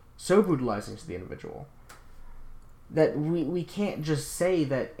society, so brutalizing to the individual, that we can't just say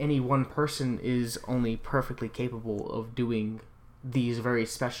that any one person is only perfectly capable of doing these very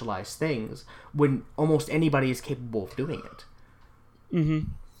specialized things when almost anybody is capable of doing it. I want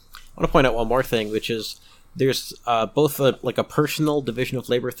to point out one more thing, which is there's both a personal division of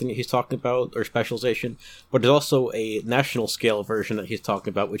labor thing that he's talking about, or specialization, but there's also a national scale version that he's talking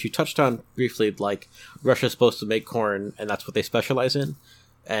about, which you touched on briefly, like Russia's supposed to make corn, and that's what they specialize in.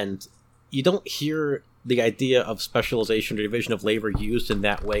 And you don't hear the idea of specialization or division of labor used in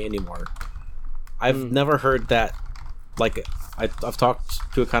that way anymore. I've never heard that. Like, I've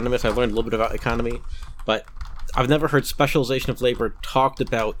talked to economists, I've learned a little bit about economy, but I've never heard specialization of labor talked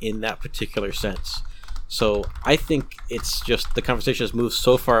about in that particular sense. So I think it's just the conversation has moved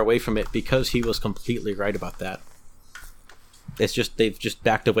so far away from it because he was completely right about that. It's just they've just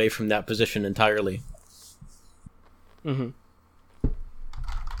backed away from that position entirely. Not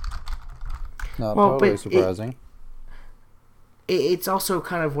Well, totally but surprising. It's also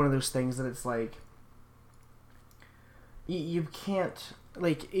kind of one of those things that it's like you can't,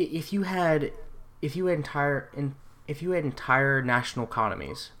 like, if you had entire national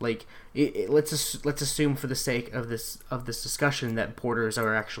economies, like let's assume for the sake of this discussion that borders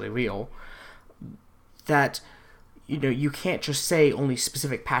are actually real, that you can't just say only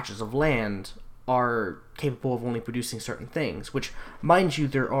specific patches of land are capable of only producing certain things, which, mind you,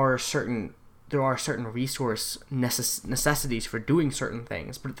 there are certain resource necessities for doing certain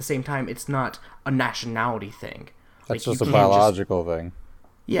things, but at the same time it's not a nationality thing. That's Like, just a you can't biological thing.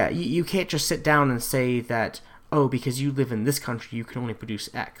 Yeah, you can't just sit down and say that, oh, because you live in this country, you can only produce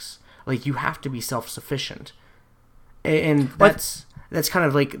X. Like, you have to be self-sufficient. And that's kind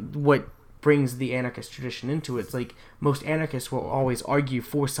of like what brings the anarchist tradition into it. It's like, most anarchists will always argue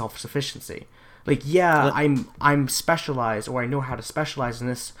for self-sufficiency. Like, yeah, I'm specialized, or I know how to specialize in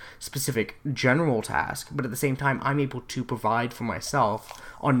this specific general task, but at the same time, I'm able to provide for myself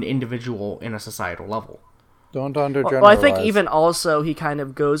on an individual and a societal level. Don't undergeneralize. Well, I think even also he kind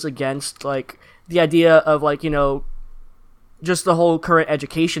of goes against, like, the idea of, like, just the whole current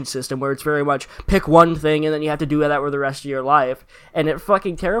education system where it's very much pick one thing and then you have to do that for the rest of your life. And it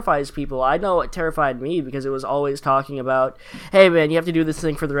fucking terrifies people. I know it terrified me because it was always talking about, hey man, you have to do this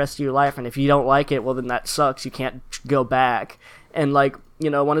thing for the rest of your life, and if you don't like it, well then that sucks. You can't go back. And, like,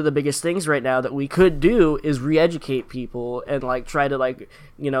 one of the biggest things right now that we could do is re-educate people and, like, try to, like,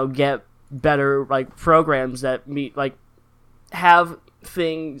 get better, like, programs that meet, like, have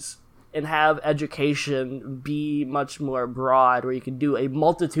things and have education be much more broad, where you can do a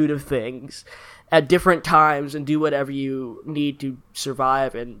multitude of things at different times and do whatever you need to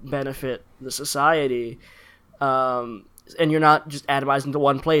survive and benefit the society. And you're not just atomized into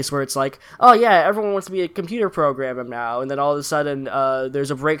one place where it's like, oh yeah, everyone wants to be a computer programmer now, and then all of a sudden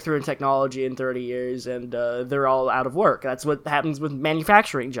there's a breakthrough in technology in 30 years and they're all out of work. That's what happens with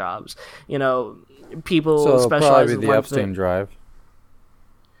manufacturing jobs. People So it'll specialize probably in be the one Epstein thing. drive.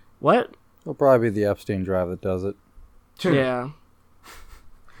 What? It'll probably be the Epstein drive that does it. Yeah.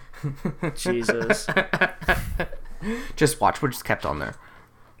 Jesus. Just watch what just kept on there.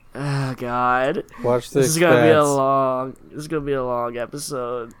 Oh God. Watch This this. is gonna be a long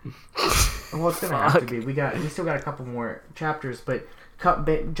episode. Well, it's gonna have to be. We still got a couple more chapters, but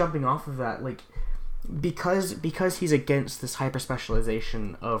jumping off of that, like, because he's against this hyper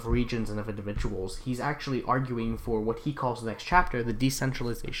specialization of regions and of individuals, he's actually arguing for what he calls the next chapter, the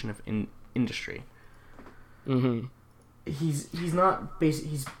decentralization of industry. Mm-hmm. He's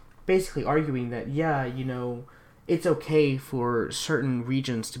basically arguing that, it's okay for certain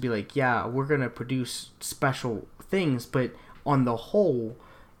regions to be like, yeah, we're gonna produce special things, but on the whole,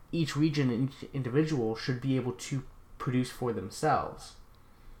 each region and each individual should be able to produce for themselves.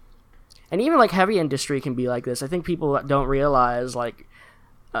 And even, like, heavy industry can be like this. I think people don't realize, like,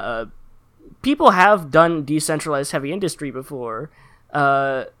 people have done decentralized heavy industry before.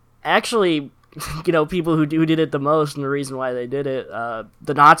 Actually, people who did it the most, and the reason why they did it,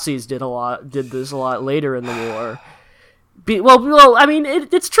 the Nazis did this a lot later in the war. Well, I mean,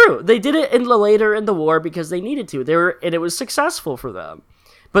 it's true. They did it later in the war because they needed to. And it was successful for them.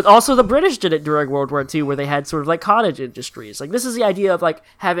 But also the British did it during World War II, where they had sort of, like, cottage industries. Like, this is the idea of, like,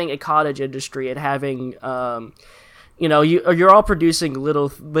 having a cottage industry and having, you're all producing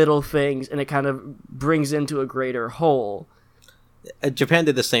little things, and it kind of brings into a greater whole. Japan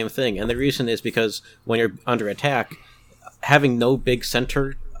did the same thing, and the reason is because when you're under attack, having no big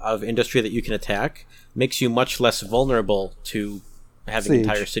center of industry that you can attack makes you much less vulnerable to having Siege.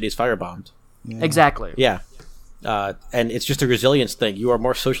 entire cities firebombed. Yeah. Exactly. Yeah. And it's just a resilience thing. You are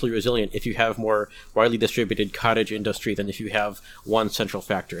more socially resilient if you have more widely distributed cottage industry than if you have one central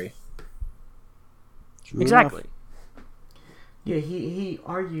factory. True Exactly. enough. Yeah, he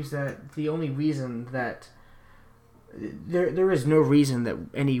argues that the only reason that there is no reason that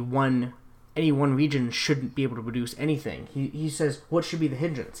any one region shouldn't be able to produce anything. He says, what should be the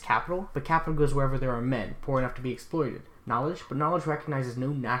hindrance? Capital? But capital goes wherever there are men, poor enough to be exploited. Knowledge? But knowledge recognizes no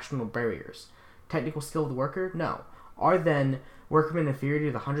national barriers. Technical skill of the worker? No. Are then workmen inferior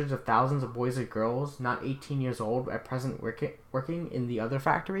to the hundreds of thousands of boys and girls not 18 years old at present working in the other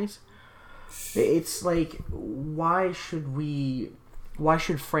factories? It's like, why should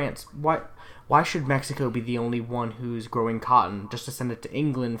France, why should Mexico be the only one who's growing cotton just to send it to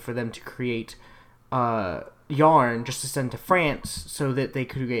England for them to create yarn, just to send to France so that they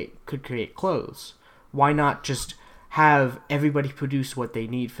could create clothes? Why not just have everybody produce what they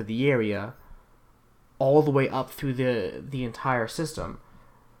need for the area all the way up through the entire system?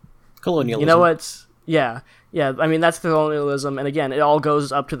 Colonialism. You know what's... Yeah. I mean, that's colonialism, and again, it all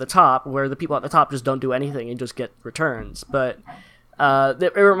goes up to the top, where the people at the top just don't do anything and just get returns. But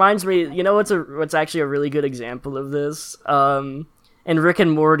it reminds me, you know what's actually a really good example of this? In Rick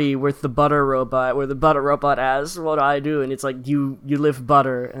and Morty with the butter robot, where the butter robot asks, what do I do? And it's like, you lift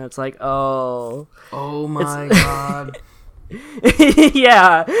butter, and it's like, oh my god.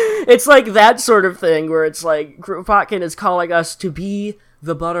 Yeah, it's like that sort of thing where it's like Kropotkin is calling us to be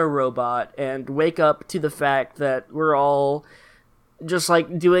the butter robot and wake up to the fact that we're all just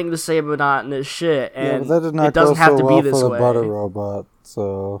like doing the same monotonous shit, and but that did not it doesn't go have so to well be this for the way. butter robot,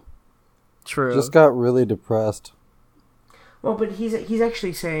 so True. just got really depressed. Well, but he's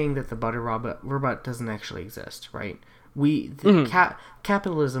actually saying that the butter robot doesn't actually exist, right?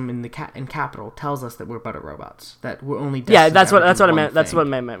 Capitalism in capital tells us that we're butter robots, that we're only destined that's to what do I one meant. That's thing. what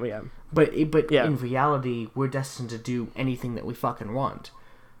I meant. Yeah. But Yeah. in reality, we're destined to do anything that we fucking want.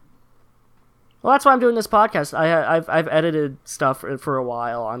 Well, that's why I'm doing this podcast. I've edited stuff for a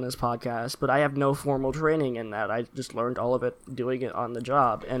while on this podcast, but I have no formal training in that. I just learned all of it doing it on the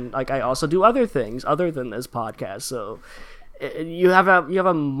job, and like I also do other things other than this podcast. So you have a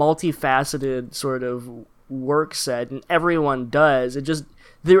multifaceted sort of work set, and everyone does. It just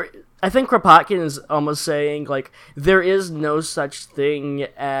there. I think Kropotkin is almost saying like there is no such thing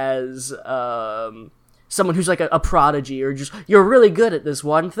as someone who's like a prodigy or just you're really good at this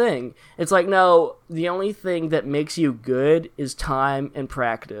one thing. It's like, no, the only thing that makes you good is time and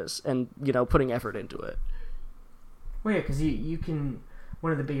practice and, putting effort into it. Well, yeah, because you can...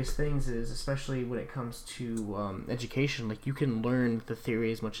 One of the biggest things is, especially when it comes to education, like you can learn the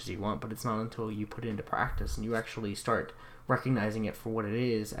theory as much as you want, but it's not until you put it into practice and you actually start recognizing it for what it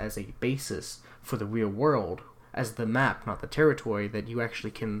is as a basis for the real world, as the map, not the territory, that you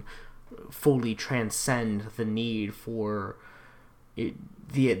actually can fully transcend the need for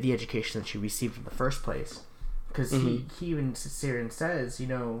the education that you received in the first place. Because he even sits here and says,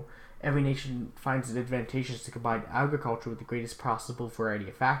 every nation finds it advantageous to combine agriculture with the greatest possible variety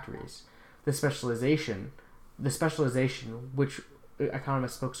of factories. The specialization, which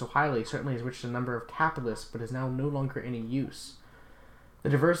economists spoke so highly, certainly has reached a number of capitalists, but is now no longer any use.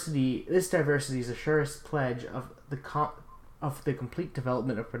 This diversity is the surest pledge of the complete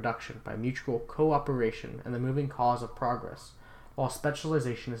development of production by mutual cooperation and the moving cause of progress, while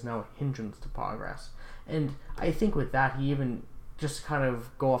specialization is now a hindrance to progress. And I think with that, he even, just to kind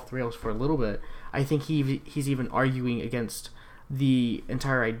of go off the rails for a little bit, I think he's even arguing against the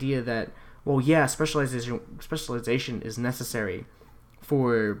entire idea that, well, yeah, specialization is necessary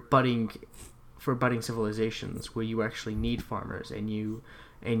for budding civilizations where you actually need farmers and you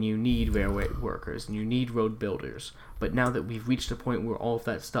need railway workers and you need road builders. But now that we've reached a point where all of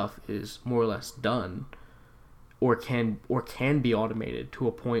that stuff is more or less done, or can be automated to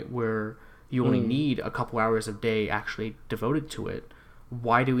a point where you only need a couple hours a day actually devoted to it,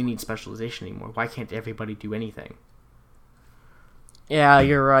 why do we need specialization anymore? Why can't everybody do anything? Yeah,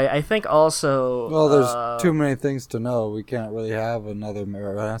 you're right. I think also... Well, there's too many things to know. We can't really have another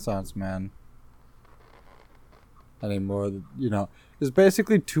Renaissance man anymore. There's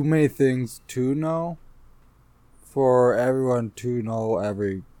basically too many things to know for everyone to know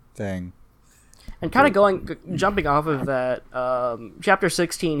everything. And kind of jumping off of that, chapter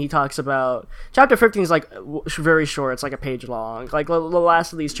 16, he talks about... Chapter 15 is, like, very short. It's, like, a page long. Like, the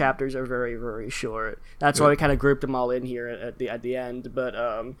last of these chapters are very, very short. That's why we kind of grouped them all in here at the end. But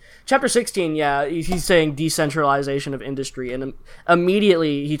chapter 16, yeah, he's saying decentralization of industry. And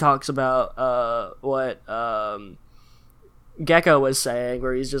immediately he talks about what... Gecko was saying,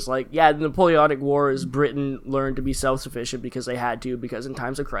 where he's just like, yeah, the Napoleonic Wars, Britain learned to be self-sufficient because they had to, because in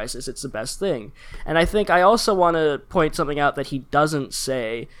times of crisis, it's the best thing. And I think I also want to point something out that he doesn't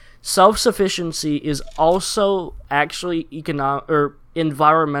say. Self-sufficiency is also actually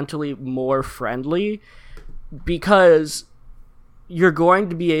environmentally more friendly, because you're going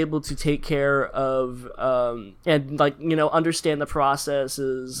to be able to take care of, and, like, you know, understand the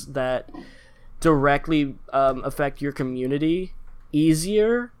processes that directly affect your community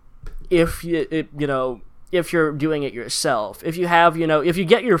easier if if you're doing it yourself. If you have, if you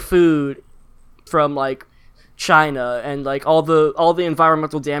get your food from, like, China, and, like, all the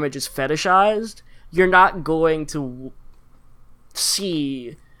environmental damage is fetishized, you're not going to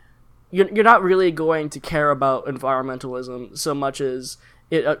see, you're not really going to care about environmentalism so much as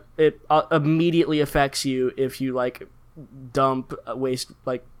it immediately affects you if you, like, dump waste,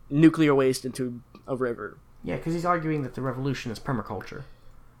 like nuclear waste, into a river. Yeah, because he's arguing that the revolution is permaculture.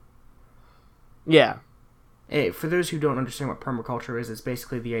 Yeah. Hey, for those who don't understand what permaculture is, it's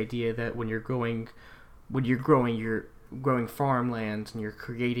basically the idea that when you're growing farmland and you're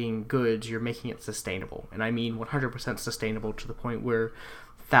creating goods, you're making it sustainable. And I mean 100% sustainable, to the point where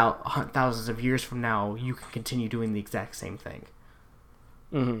thousands of years from now, you can continue doing the exact same thing.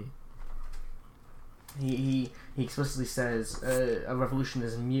 Mm-hmm. He explicitly says a revolution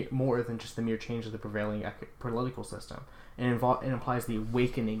is more than just the mere change of the prevailing political system. It implies the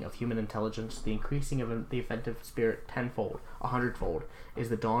awakening of human intelligence, the increasing of the inventive spirit tenfold, 100-fold, is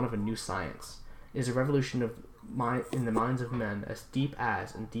the dawn of a new science. It is a revolution in the minds of men as deep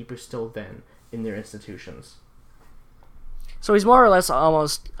as, and deeper still than, in their institutions. So he's more or less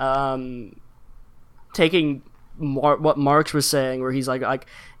almost taking what Marx was saying, where he's like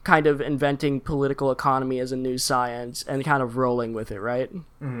kind of inventing political economy as a new science and kind of rolling with it, right?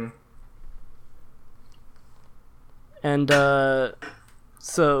 Mm-hmm. And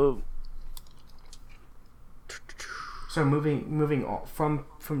so moving off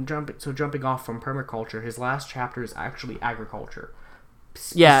jumping off from permaculture, his last chapter is actually agriculture.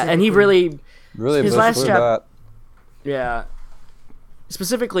 Yeah, and he really his last chapter. Yeah.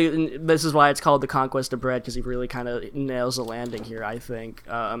 Specifically, this is why it's called The Conquest of Bread, because he really kind of nails the landing here, I think.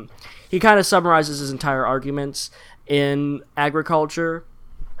 He kind of summarizes his entire arguments in agriculture,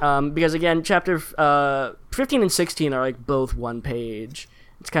 because, again, chapter 15 and 16 are, like, both one page.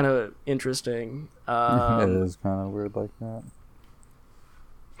 It's kind of interesting. It is kind of weird like that.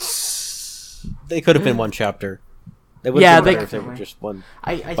 They could have been one chapter. They would have been better if they were just one.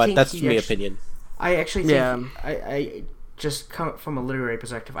 But that's my opinion. I actually think... I just come from a literary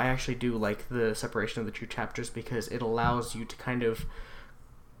perspective, I actually do like the separation of the two chapters, because it allows you to kind of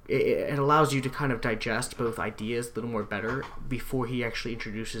digest both ideas a little more better before he actually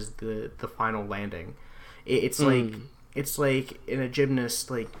introduces the final landing. It's like in a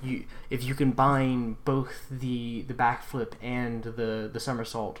gymnast, like if you combine both the backflip and the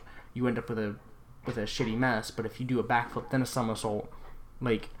somersault, you end up with a shitty mess. But if you do a backflip then a somersault,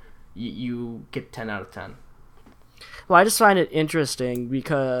 like you get 10 out of 10. Well, I just find it interesting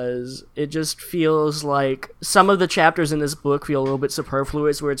because it just feels like some of the chapters in this book feel a little bit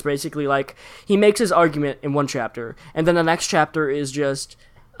superfluous, where it's basically like he makes his argument in one chapter, and then the next chapter is just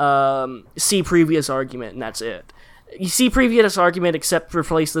see previous argument, and that's it. You see previous argument except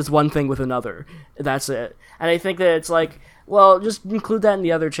replace this one thing with another. That's it. And I think that it's like, well, just include that in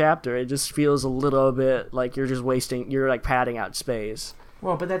the other chapter. It just feels a little bit like you're like padding out space.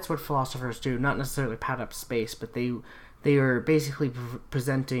 Well, but that's what philosophers do. Not necessarily pad up space, but they are basically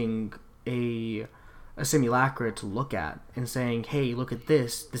presenting a simulacra to look at and saying, hey, look at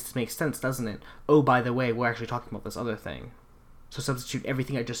this. This makes sense, doesn't it? Oh, by the way, we're actually talking about this other thing. So substitute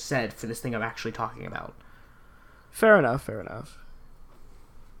everything I just said for this thing I'm actually talking about. Fair enough.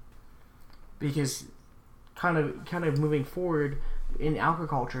 Because kind of moving forward in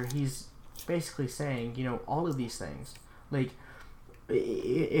agriculture, he's basically saying, all of these things. Like,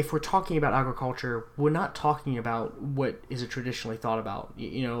 if we're talking about agriculture, we're not talking about what is traditionally thought about.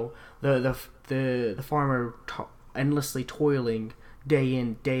 The farmer endlessly toiling day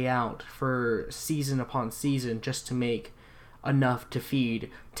in, day out for season upon season just to make enough to feed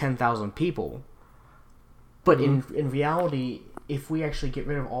 10,000 people. But in reality, if we actually get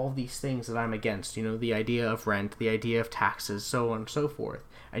rid of all of these things that I'm against, the idea of rent, the idea of taxes, so on and so forth,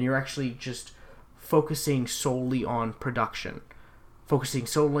 and you're actually just focusing solely on production, focusing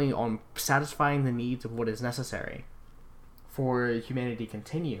solely on satisfying the needs of what is necessary for humanity to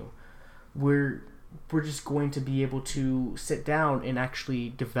continue, we're just going to be able to sit down and actually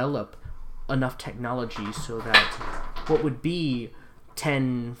develop enough technology so that what would be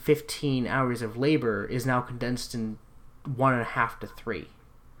 10, 15 hours of labor is now condensed in 1.5 to 3.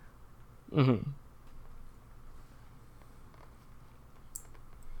 Mm-hmm.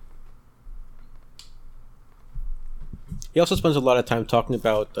 He also spends a lot of time talking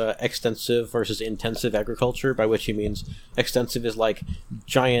about extensive versus intensive agriculture, by which he means extensive is like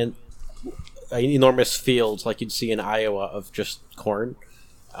giant, enormous fields like you'd see in Iowa of just corn.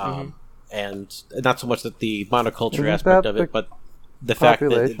 And not so much that the monoculture Isn't aspect that of it, the but the fact that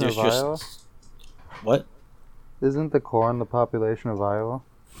population there's of just... Iowa? What? Isn't the corn the population of Iowa?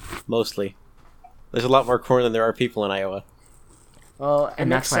 Mostly. There's a lot more corn than there are people in Iowa. Well, it And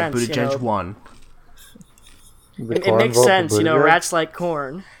makes that's why sense, Buttigieg won. It makes sense, rats like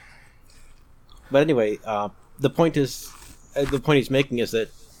corn. But anyway, the point he's making is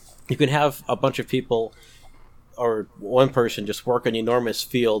that you can have a bunch of people or one person just work an enormous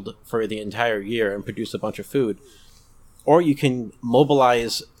field for the entire year and produce a bunch of food. Or you can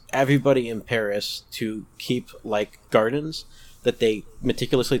mobilize everybody in Paris to keep, like, gardens that they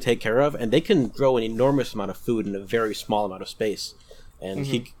meticulously take care of, and they can grow an enormous amount of food in a very small amount of space. And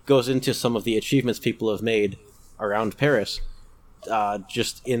he goes into some of the achievements people have made around Paris,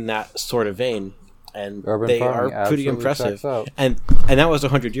 just in that sort of vein. And Urban they farming are pretty absolutely impressive. checks out. And that was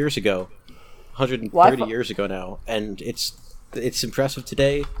 100 years ago. 130 years ago now. And it's impressive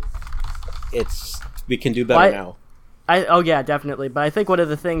today. We can do better now. Oh yeah, definitely. But I think one of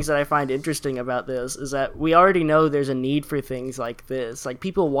the things that I find interesting about this is that we already know there's a need for things like this. Like,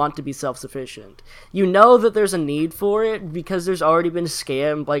 people want to be self-sufficient. You know that there's a need for it because there's already been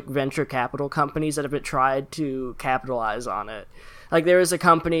scammed, like, venture capital companies that have been tried to capitalize on it. Like, there was a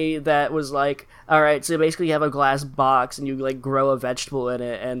company that was like, all right, so basically you have a glass box and you, like, grow a vegetable in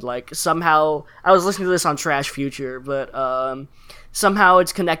it, and, like, somehow, I was listening to this on Trash Future, but, somehow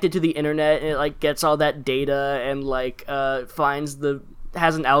it's connected to the internet and it, like, gets all that data and, like,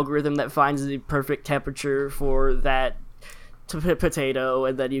 has an algorithm that finds the perfect temperature for that potato,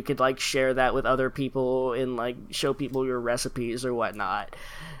 and then you could, like, share that with other people and, like, show people your recipes or whatnot.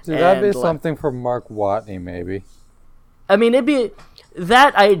 See, that'd be And, like, something for Mark Watney, maybe. I mean,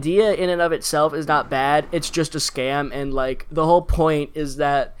 that idea in and of itself is not bad. It's just a scam, and, like, the whole point is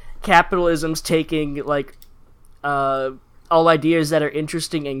that capitalism's taking, like, all ideas that are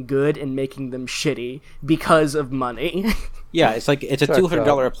interesting and good and making them shitty because of money. Yeah, it's like it's a Checks $200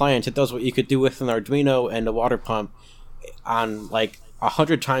 out. appliance. It does what you could do with an Arduino and a water pump on like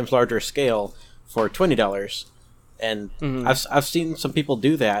 100 times larger scale for $20. And I've seen some people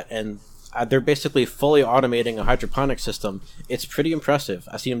do that, and they're basically fully automating a hydroponic system. It's pretty impressive.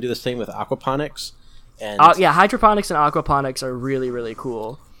 I've seen them do the same with aquaponics. And Yeah, hydroponics and aquaponics are really, really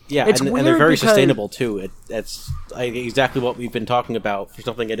cool. yeah, It's and they're weird very because- sustainable too. It's like exactly what we've been talking about for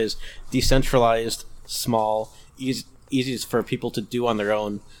something that is decentralized, small, easy for people to do on their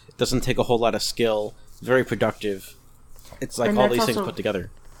own. It doesn't take a whole lot of skill. Very productive. It's like And all that's these things also- put together.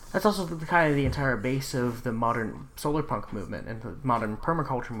 That's also kind of the entire base of the modern solar punk movement and the modern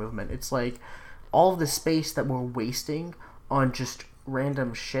permaculture movement. It's like all of the space that we're wasting on just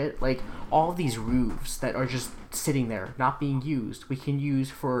random shit, like all these roofs that are just sitting there, not being used, we can use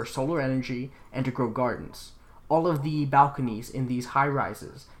for solar energy and to grow gardens. All of the balconies in these high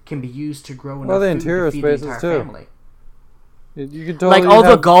rises can be used to grow enough Well, the food interior to feed the spaces, entire too. family. You could totally all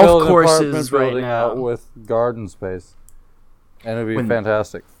the have golf build an courses apartment right building now. out with garden space, and it'd be When-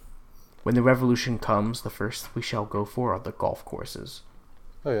 fantastic. When the revolution comes, the first we shall go for are the golf courses.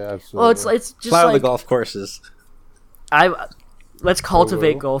 Oh yeah, absolutely. Well, it's just Plow the like golf courses. let's cultivate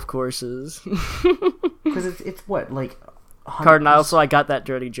Hello. golf courses. Because it's what, like... 100 Cardinal, so I got that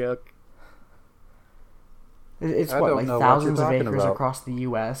dirty joke. It's I what, don't like know what thousands you're of talking acres about. across the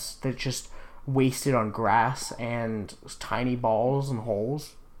U.S. that just wasted on grass and tiny balls and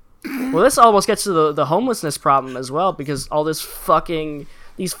holes. Well, this almost gets to the homelessness problem as well, because all these fucking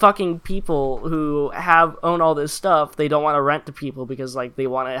people who own all this stuff, they don't want to rent to people because, like, they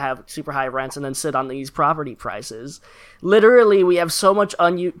want to have super high rents and then sit on these property prices. Literally, we have so much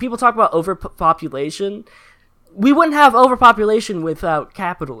people talk about overpopulation. We wouldn't have overpopulation without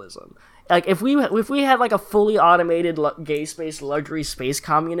capitalism. Like, if we had like a fully automated gay space, luxury space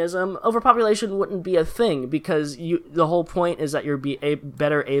communism, overpopulation wouldn't be a thing, because the whole point is that you're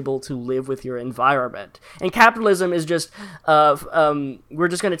better able to live with your environment. And capitalism is just we're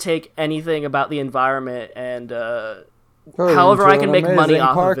just going to take anything about the environment and Turn it however into I can an make money amazing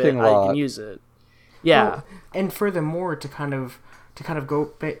off of it, parking I lot. can use it. Yeah. Well, and furthermore, to kind of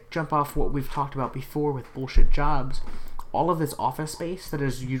jump off what we've talked about before with bullshit jobs, all of this office space that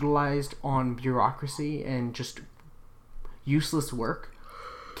is utilized on bureaucracy and just useless work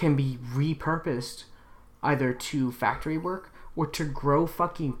can be repurposed either to factory work or to grow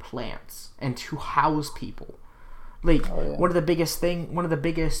fucking plants and to house people. Like, one of the biggest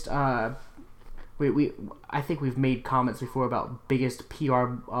I think we've made comments before about biggest PR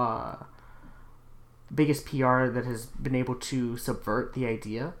that has been able to subvert the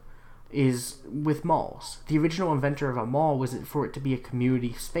idea is with malls. The original inventor of a mall was for it to be a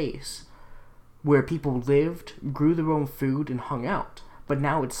community space where people lived, grew their own food, and hung out. But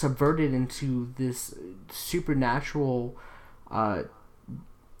now it's subverted into this supernatural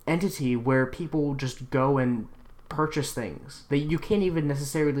entity where people just go and purchase things. That you can't even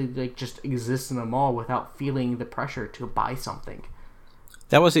necessarily like just exist in a mall without feeling the pressure to buy something.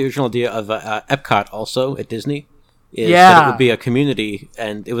 That was the original idea of Epcot also at Disney. That it would be a community,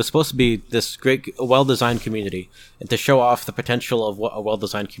 and it was supposed to be this great, well-designed community, and to show off the potential of what a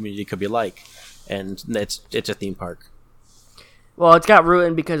well-designed community could be like. And it's a theme park. Well, it's got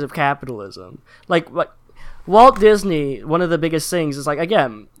ruined because of capitalism. Like Walt Disney, one of the biggest things is, like,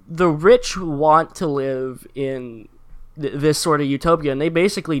 again, the rich want to live in this sort of utopia, and they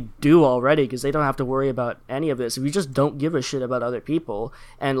basically do already because they don't have to worry about any of this. If you just don't give a shit about other people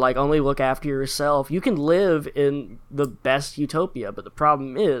and, like, only look after yourself, you can live in the best utopia. But the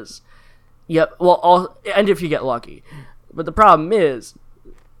problem is, and if you get lucky, but the problem is,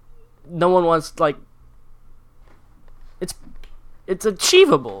 no one wants, like, it's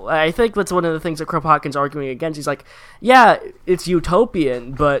achievable. I think that's one of the things that Kropotkin's arguing against. He's like, yeah, it's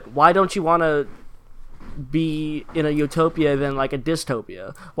utopian, but why don't you want to be in a utopia than like a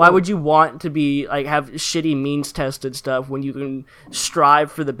dystopia? Why would you want to be like have shitty means tested stuff when you can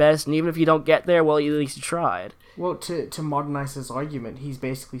strive for the best, and even if you don't get there, well, at least you tried. Well, to modernize his argument, he's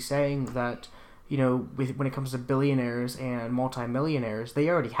basically saying that, you know, when it comes to billionaires and multimillionaires, they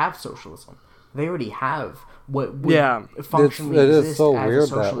already have socialism. They already have what would functionally exist so as weird a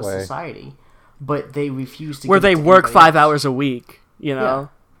socialist that way. Society, but they refuse to. Where give it they to work anybody 5 else. hours a week, you know,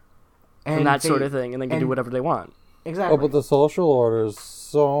 and that sort of thing, and they can do whatever they want. Exactly. Oh, but the social order is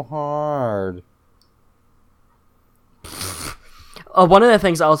so hard. One of the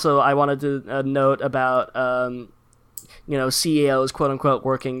things also I wanted to note about, CEOs, quote unquote,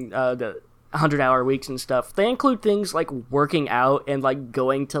 working the 100-hour weeks and stuff. They include things like working out and like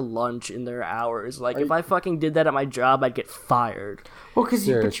going to lunch in their hours. Like, if I fucking did that at my job, I'd get fired. Well,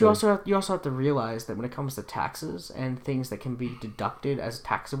 but you also have to realize that when it comes to taxes and things that can be deducted as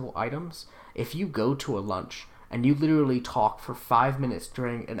taxable items, if you go to a lunch and you literally talk for 5 minutes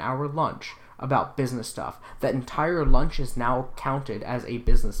during an hour lunch about business stuff, that entire lunch is now counted as a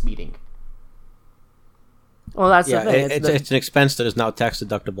business meeting. Well, that's the thing. It's an expense that is now tax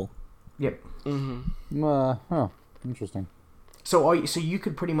deductible. Yep. Mm-hmm. Interesting. So you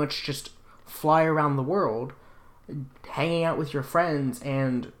could pretty much just fly around the world, hanging out with your friends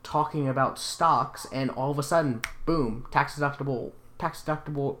and talking about stocks, and all of a sudden, boom, tax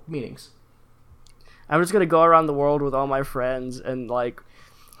deductible meetings. I'm just gonna go around the world with all my friends, and like,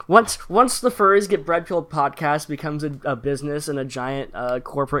 once the Furries Get Bread Pilled podcast becomes a business and a giant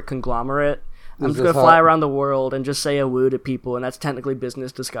corporate conglomerate, I'm just gonna fly around the world and just say a woo to people, and that's technically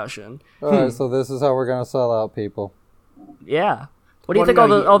business discussion. Alright, so this is how we're gonna sell out people. Yeah. What do you think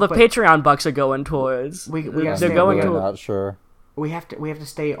all the Patreon bucks are going towards? They're going to. Not sure. We have to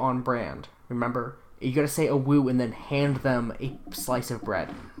stay on brand. Remember, you gotta say a woo and then hand them a slice of bread.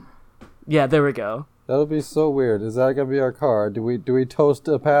 Yeah, there we go. That'll be so weird. Is that gonna be our card? Do we toast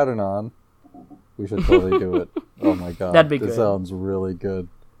a pattern on? We should totally do it. Oh my god, that'd be good. This sounds really good.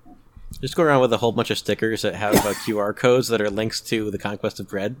 Just go around with a whole bunch of stickers that have QR codes that are links to the Conquest of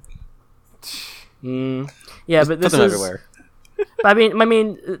Bread. Yeah, just but this put them is everywhere. I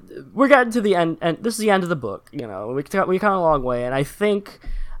mean, we're getting to the end, and this is the end of the book. You know, we come a long way, and I think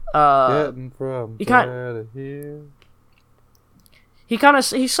Getting from there to here.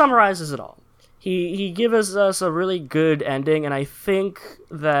 he summarizes it all. He gives us a really good ending, and I think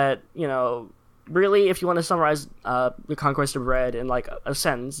that, you know, really, if you want to summarize the Conquest of Bread in like a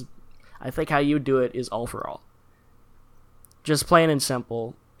sentence, I think how you do it is all for all. Just plain and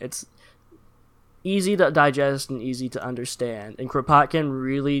simple. It's easy to digest and easy to understand, and Kropotkin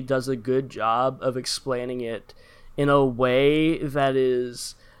really does a good job of explaining it in a way that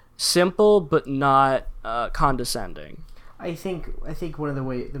is simple but not condescending. I think one of the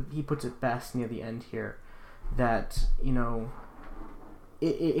way he puts it best near the end here, that, you know,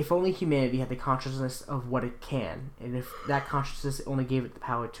 if only humanity had the consciousness of what it can, and if that consciousness only gave it the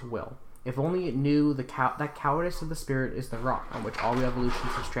power to will, If only it knew that cowardice of the spirit is the rock on which all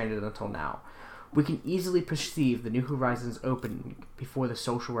revolutions have stranded until now. We can easily perceive the new horizons opening before the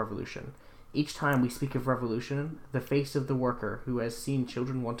social revolution. Each time we speak of revolution, the face of the worker who has seen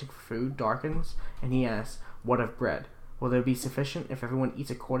children wanting for food darkens, and he asks, "What of bread? Will there be sufficient if everyone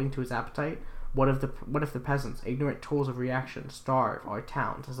eats according to his appetite? What if the peasants, ignorant tools of reaction, starve our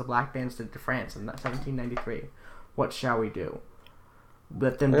towns as the Black Bands did to France in 1793? What shall we do?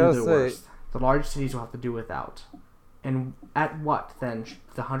 Let them do their worst. The large cities will have to do without. And at what, then, should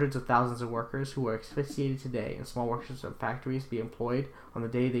the hundreds of thousands of workers who are asphyxiated today in small workshops of factories be employed on the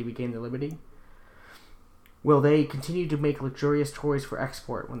day they regain their liberty? Will they continue to make luxurious toys for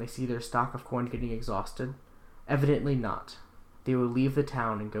export when they see their stock of corn getting exhausted? Evidently not. They will leave the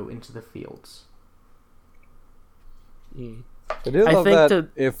town and go into the fields." I do love that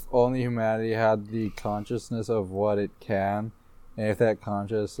if only humanity had the consciousness of what it can, and if that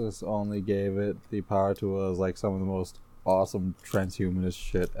consciousness only gave it the power to was like some of the most awesome transhumanist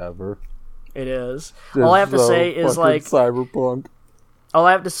shit ever. It is. All I have to say is like cyberpunk. All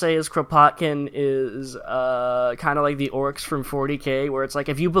I have to say is Kropotkin is kind of like the orcs from 40K, where it's like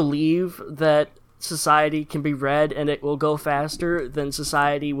if you believe that society can be red and it will go faster, then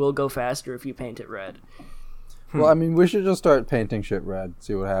society will go faster if you paint it red. Well, I mean, we should just start painting shit red,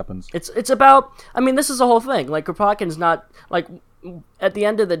 see what happens. It's about, I mean, this is the whole thing. Like, Kropotkin's not, like, at the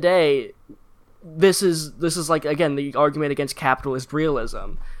end of the day, this is like, again, the argument against capitalist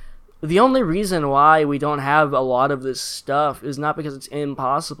realism. The only reason why we don't have a lot of this stuff is not because it's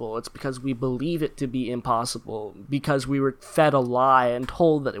impossible. It's because we believe it to be impossible, because we were fed a lie and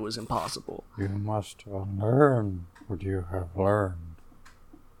told that it was impossible. You must unlearn what you have learned.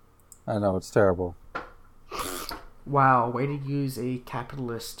 I know, it's terrible. Wow, way to use a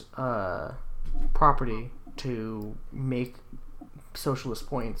capitalist property to make socialist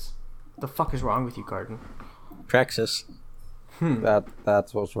points. The fuck is wrong with you, Garden? Praxis.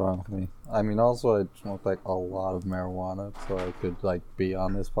 That's what's wrong with me. I mean, also I smoked like a lot of marijuana, so I could like be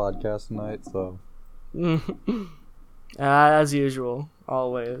on this podcast tonight. So, as usual,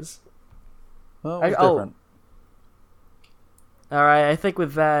 always. well, it's different. All right, I think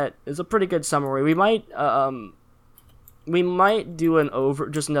with that is a pretty good summary. We might do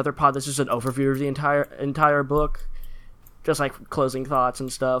just another pod that's just an overview of the entire book, just like closing thoughts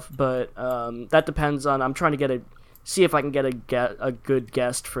and stuff. But that depends on, I'm trying to see if I can get a good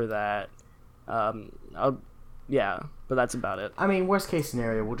guest for that. But that's about it. I mean, worst case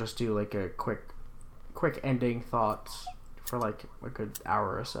scenario, we'll just do like a quick ending thoughts for like a good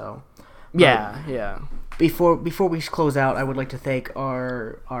hour or so. Yeah. Before we close out, I would like to thank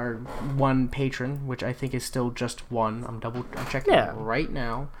our one patron, which I think is still just one. I'm checking right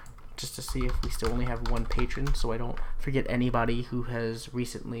now, just to see if we still only have one patron, so I don't forget anybody who has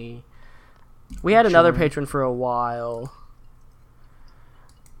recently. We had another patron for a while.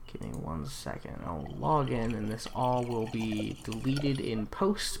 Give me 1 second. I'll log in, and this all will be deleted in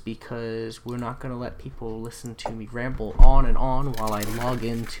post because we're not going to let people listen to me ramble on and on while I log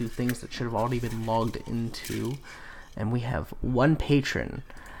into things that should have already been logged into. And we have one patron,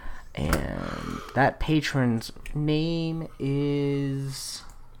 and that patron's name is...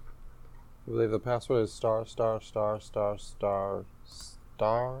 I believe the password is star. Oh,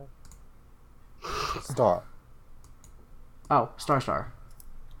 star.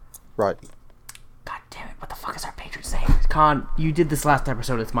 Right. God damn it! What the fuck is our patron's name? Con, you did this last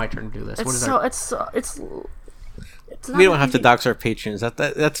episode. It's my turn to do this. It's not We don't have to dox our patrons.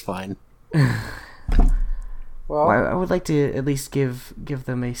 That's fine. Well, I would like to at least give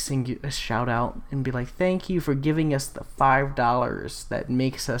them a shout out and be like, thank you for giving us the $5 that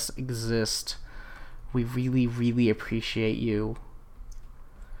makes us exist. We really, really appreciate you.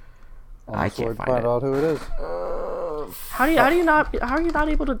 I can't find out who it is. How are you not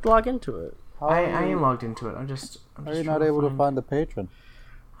able to log into it? I am logged into it. I'm just How are you not able to find the patron?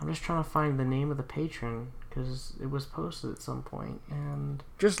 I'm just trying to find the name of the patron because it was posted at some point, and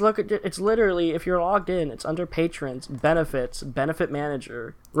just look at it. It's literally, if you're logged in, it's under patrons, benefits, benefit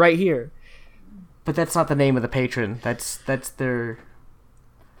manager, right here. But that's not the name of the patron. That's their.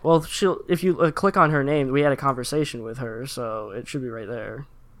 Well, if you click on her name, we had a conversation with her, so it should be right there.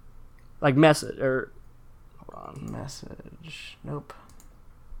 Like message or hold on. Message. Nope.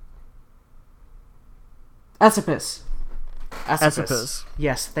 Esopus.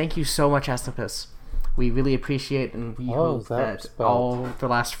 Yes, thank you so much, Esopus. We really appreciate and we hope that all the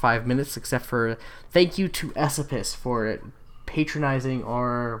last 5 minutes, except for thank you to Esopus for patronizing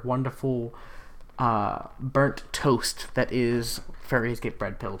our wonderful burnt toast that is Fairies Get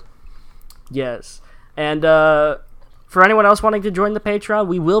Bread Pilled. Yes. And for anyone else wanting to join the Patreon,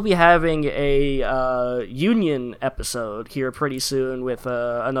 we will be having a union episode here pretty soon with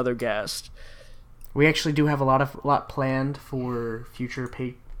another guest. We actually do have a lot planned for future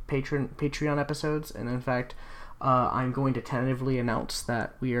Patreon episodes, and in fact, I'm going to tentatively announce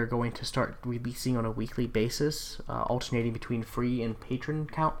that we are going to start releasing on a weekly basis, alternating between free and patron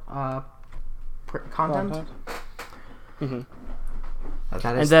content. Mm-hmm.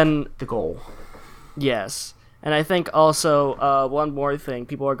 That is the goal. Yes. And I think also one more thing,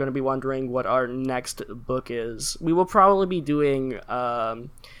 people are going to be wondering what our next book is. We will probably be doing,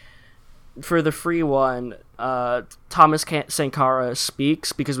 for the free one, Thomas Sankara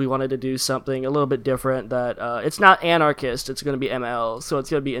Speaks, because we wanted to do something a little bit different that it's not anarchist, it's going to be ML, so it's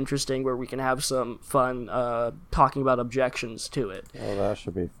going to be interesting where we can have some fun talking about objections to it. Oh, that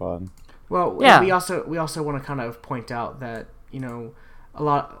should be fun. Well, yeah. We also want to kind of point out that, a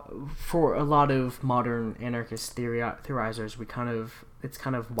lot of modern anarchist theorizers, it's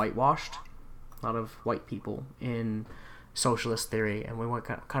kind of whitewashed. A lot of white people in socialist theory, and we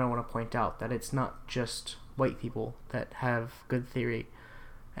kind of want to point out that it's not just white people that have good theory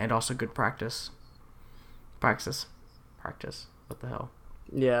and also good practice. What the hell?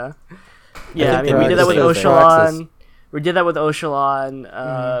 Yeah. I mean, we did that with Oechelon. We did that with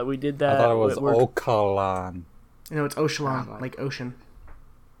Oechelon. We did that. I thought it was Ocalan. No, it's Oechelon, like ocean.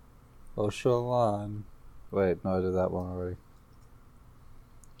 Oechelon. Wait, no, I did that one already.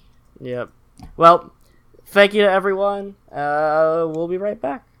 Yep. Well, thank you to everyone. We'll be right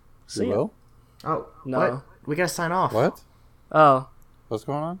back. See you. Oh, no. What? We gotta sign off. What? Oh. What's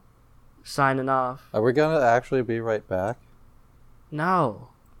going on? Signing off. Are we gonna actually be right back? No.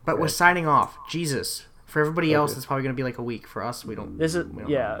 But we're signing off. Jesus. For everybody else, it's probably gonna be like a week. For us, we don't. This is we don't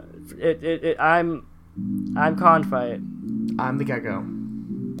yeah. I'm Confight. I'm the Gecko.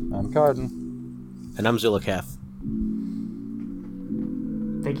 I'm Carden. And I'm Zulukath.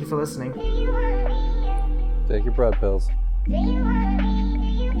 Thank you for listening. Take your bread pills.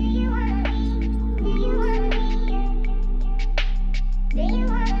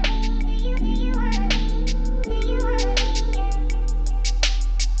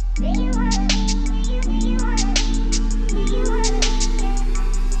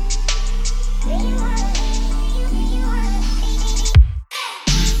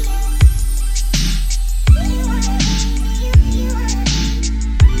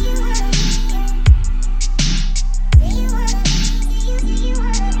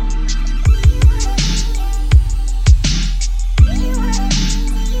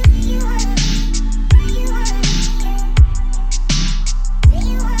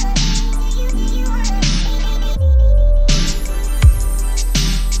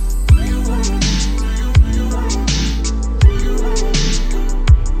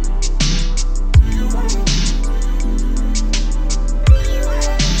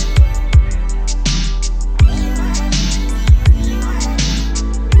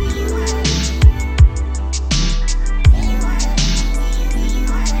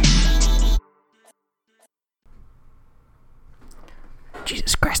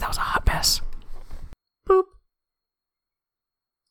 Jesus Christ, that was a hot mess.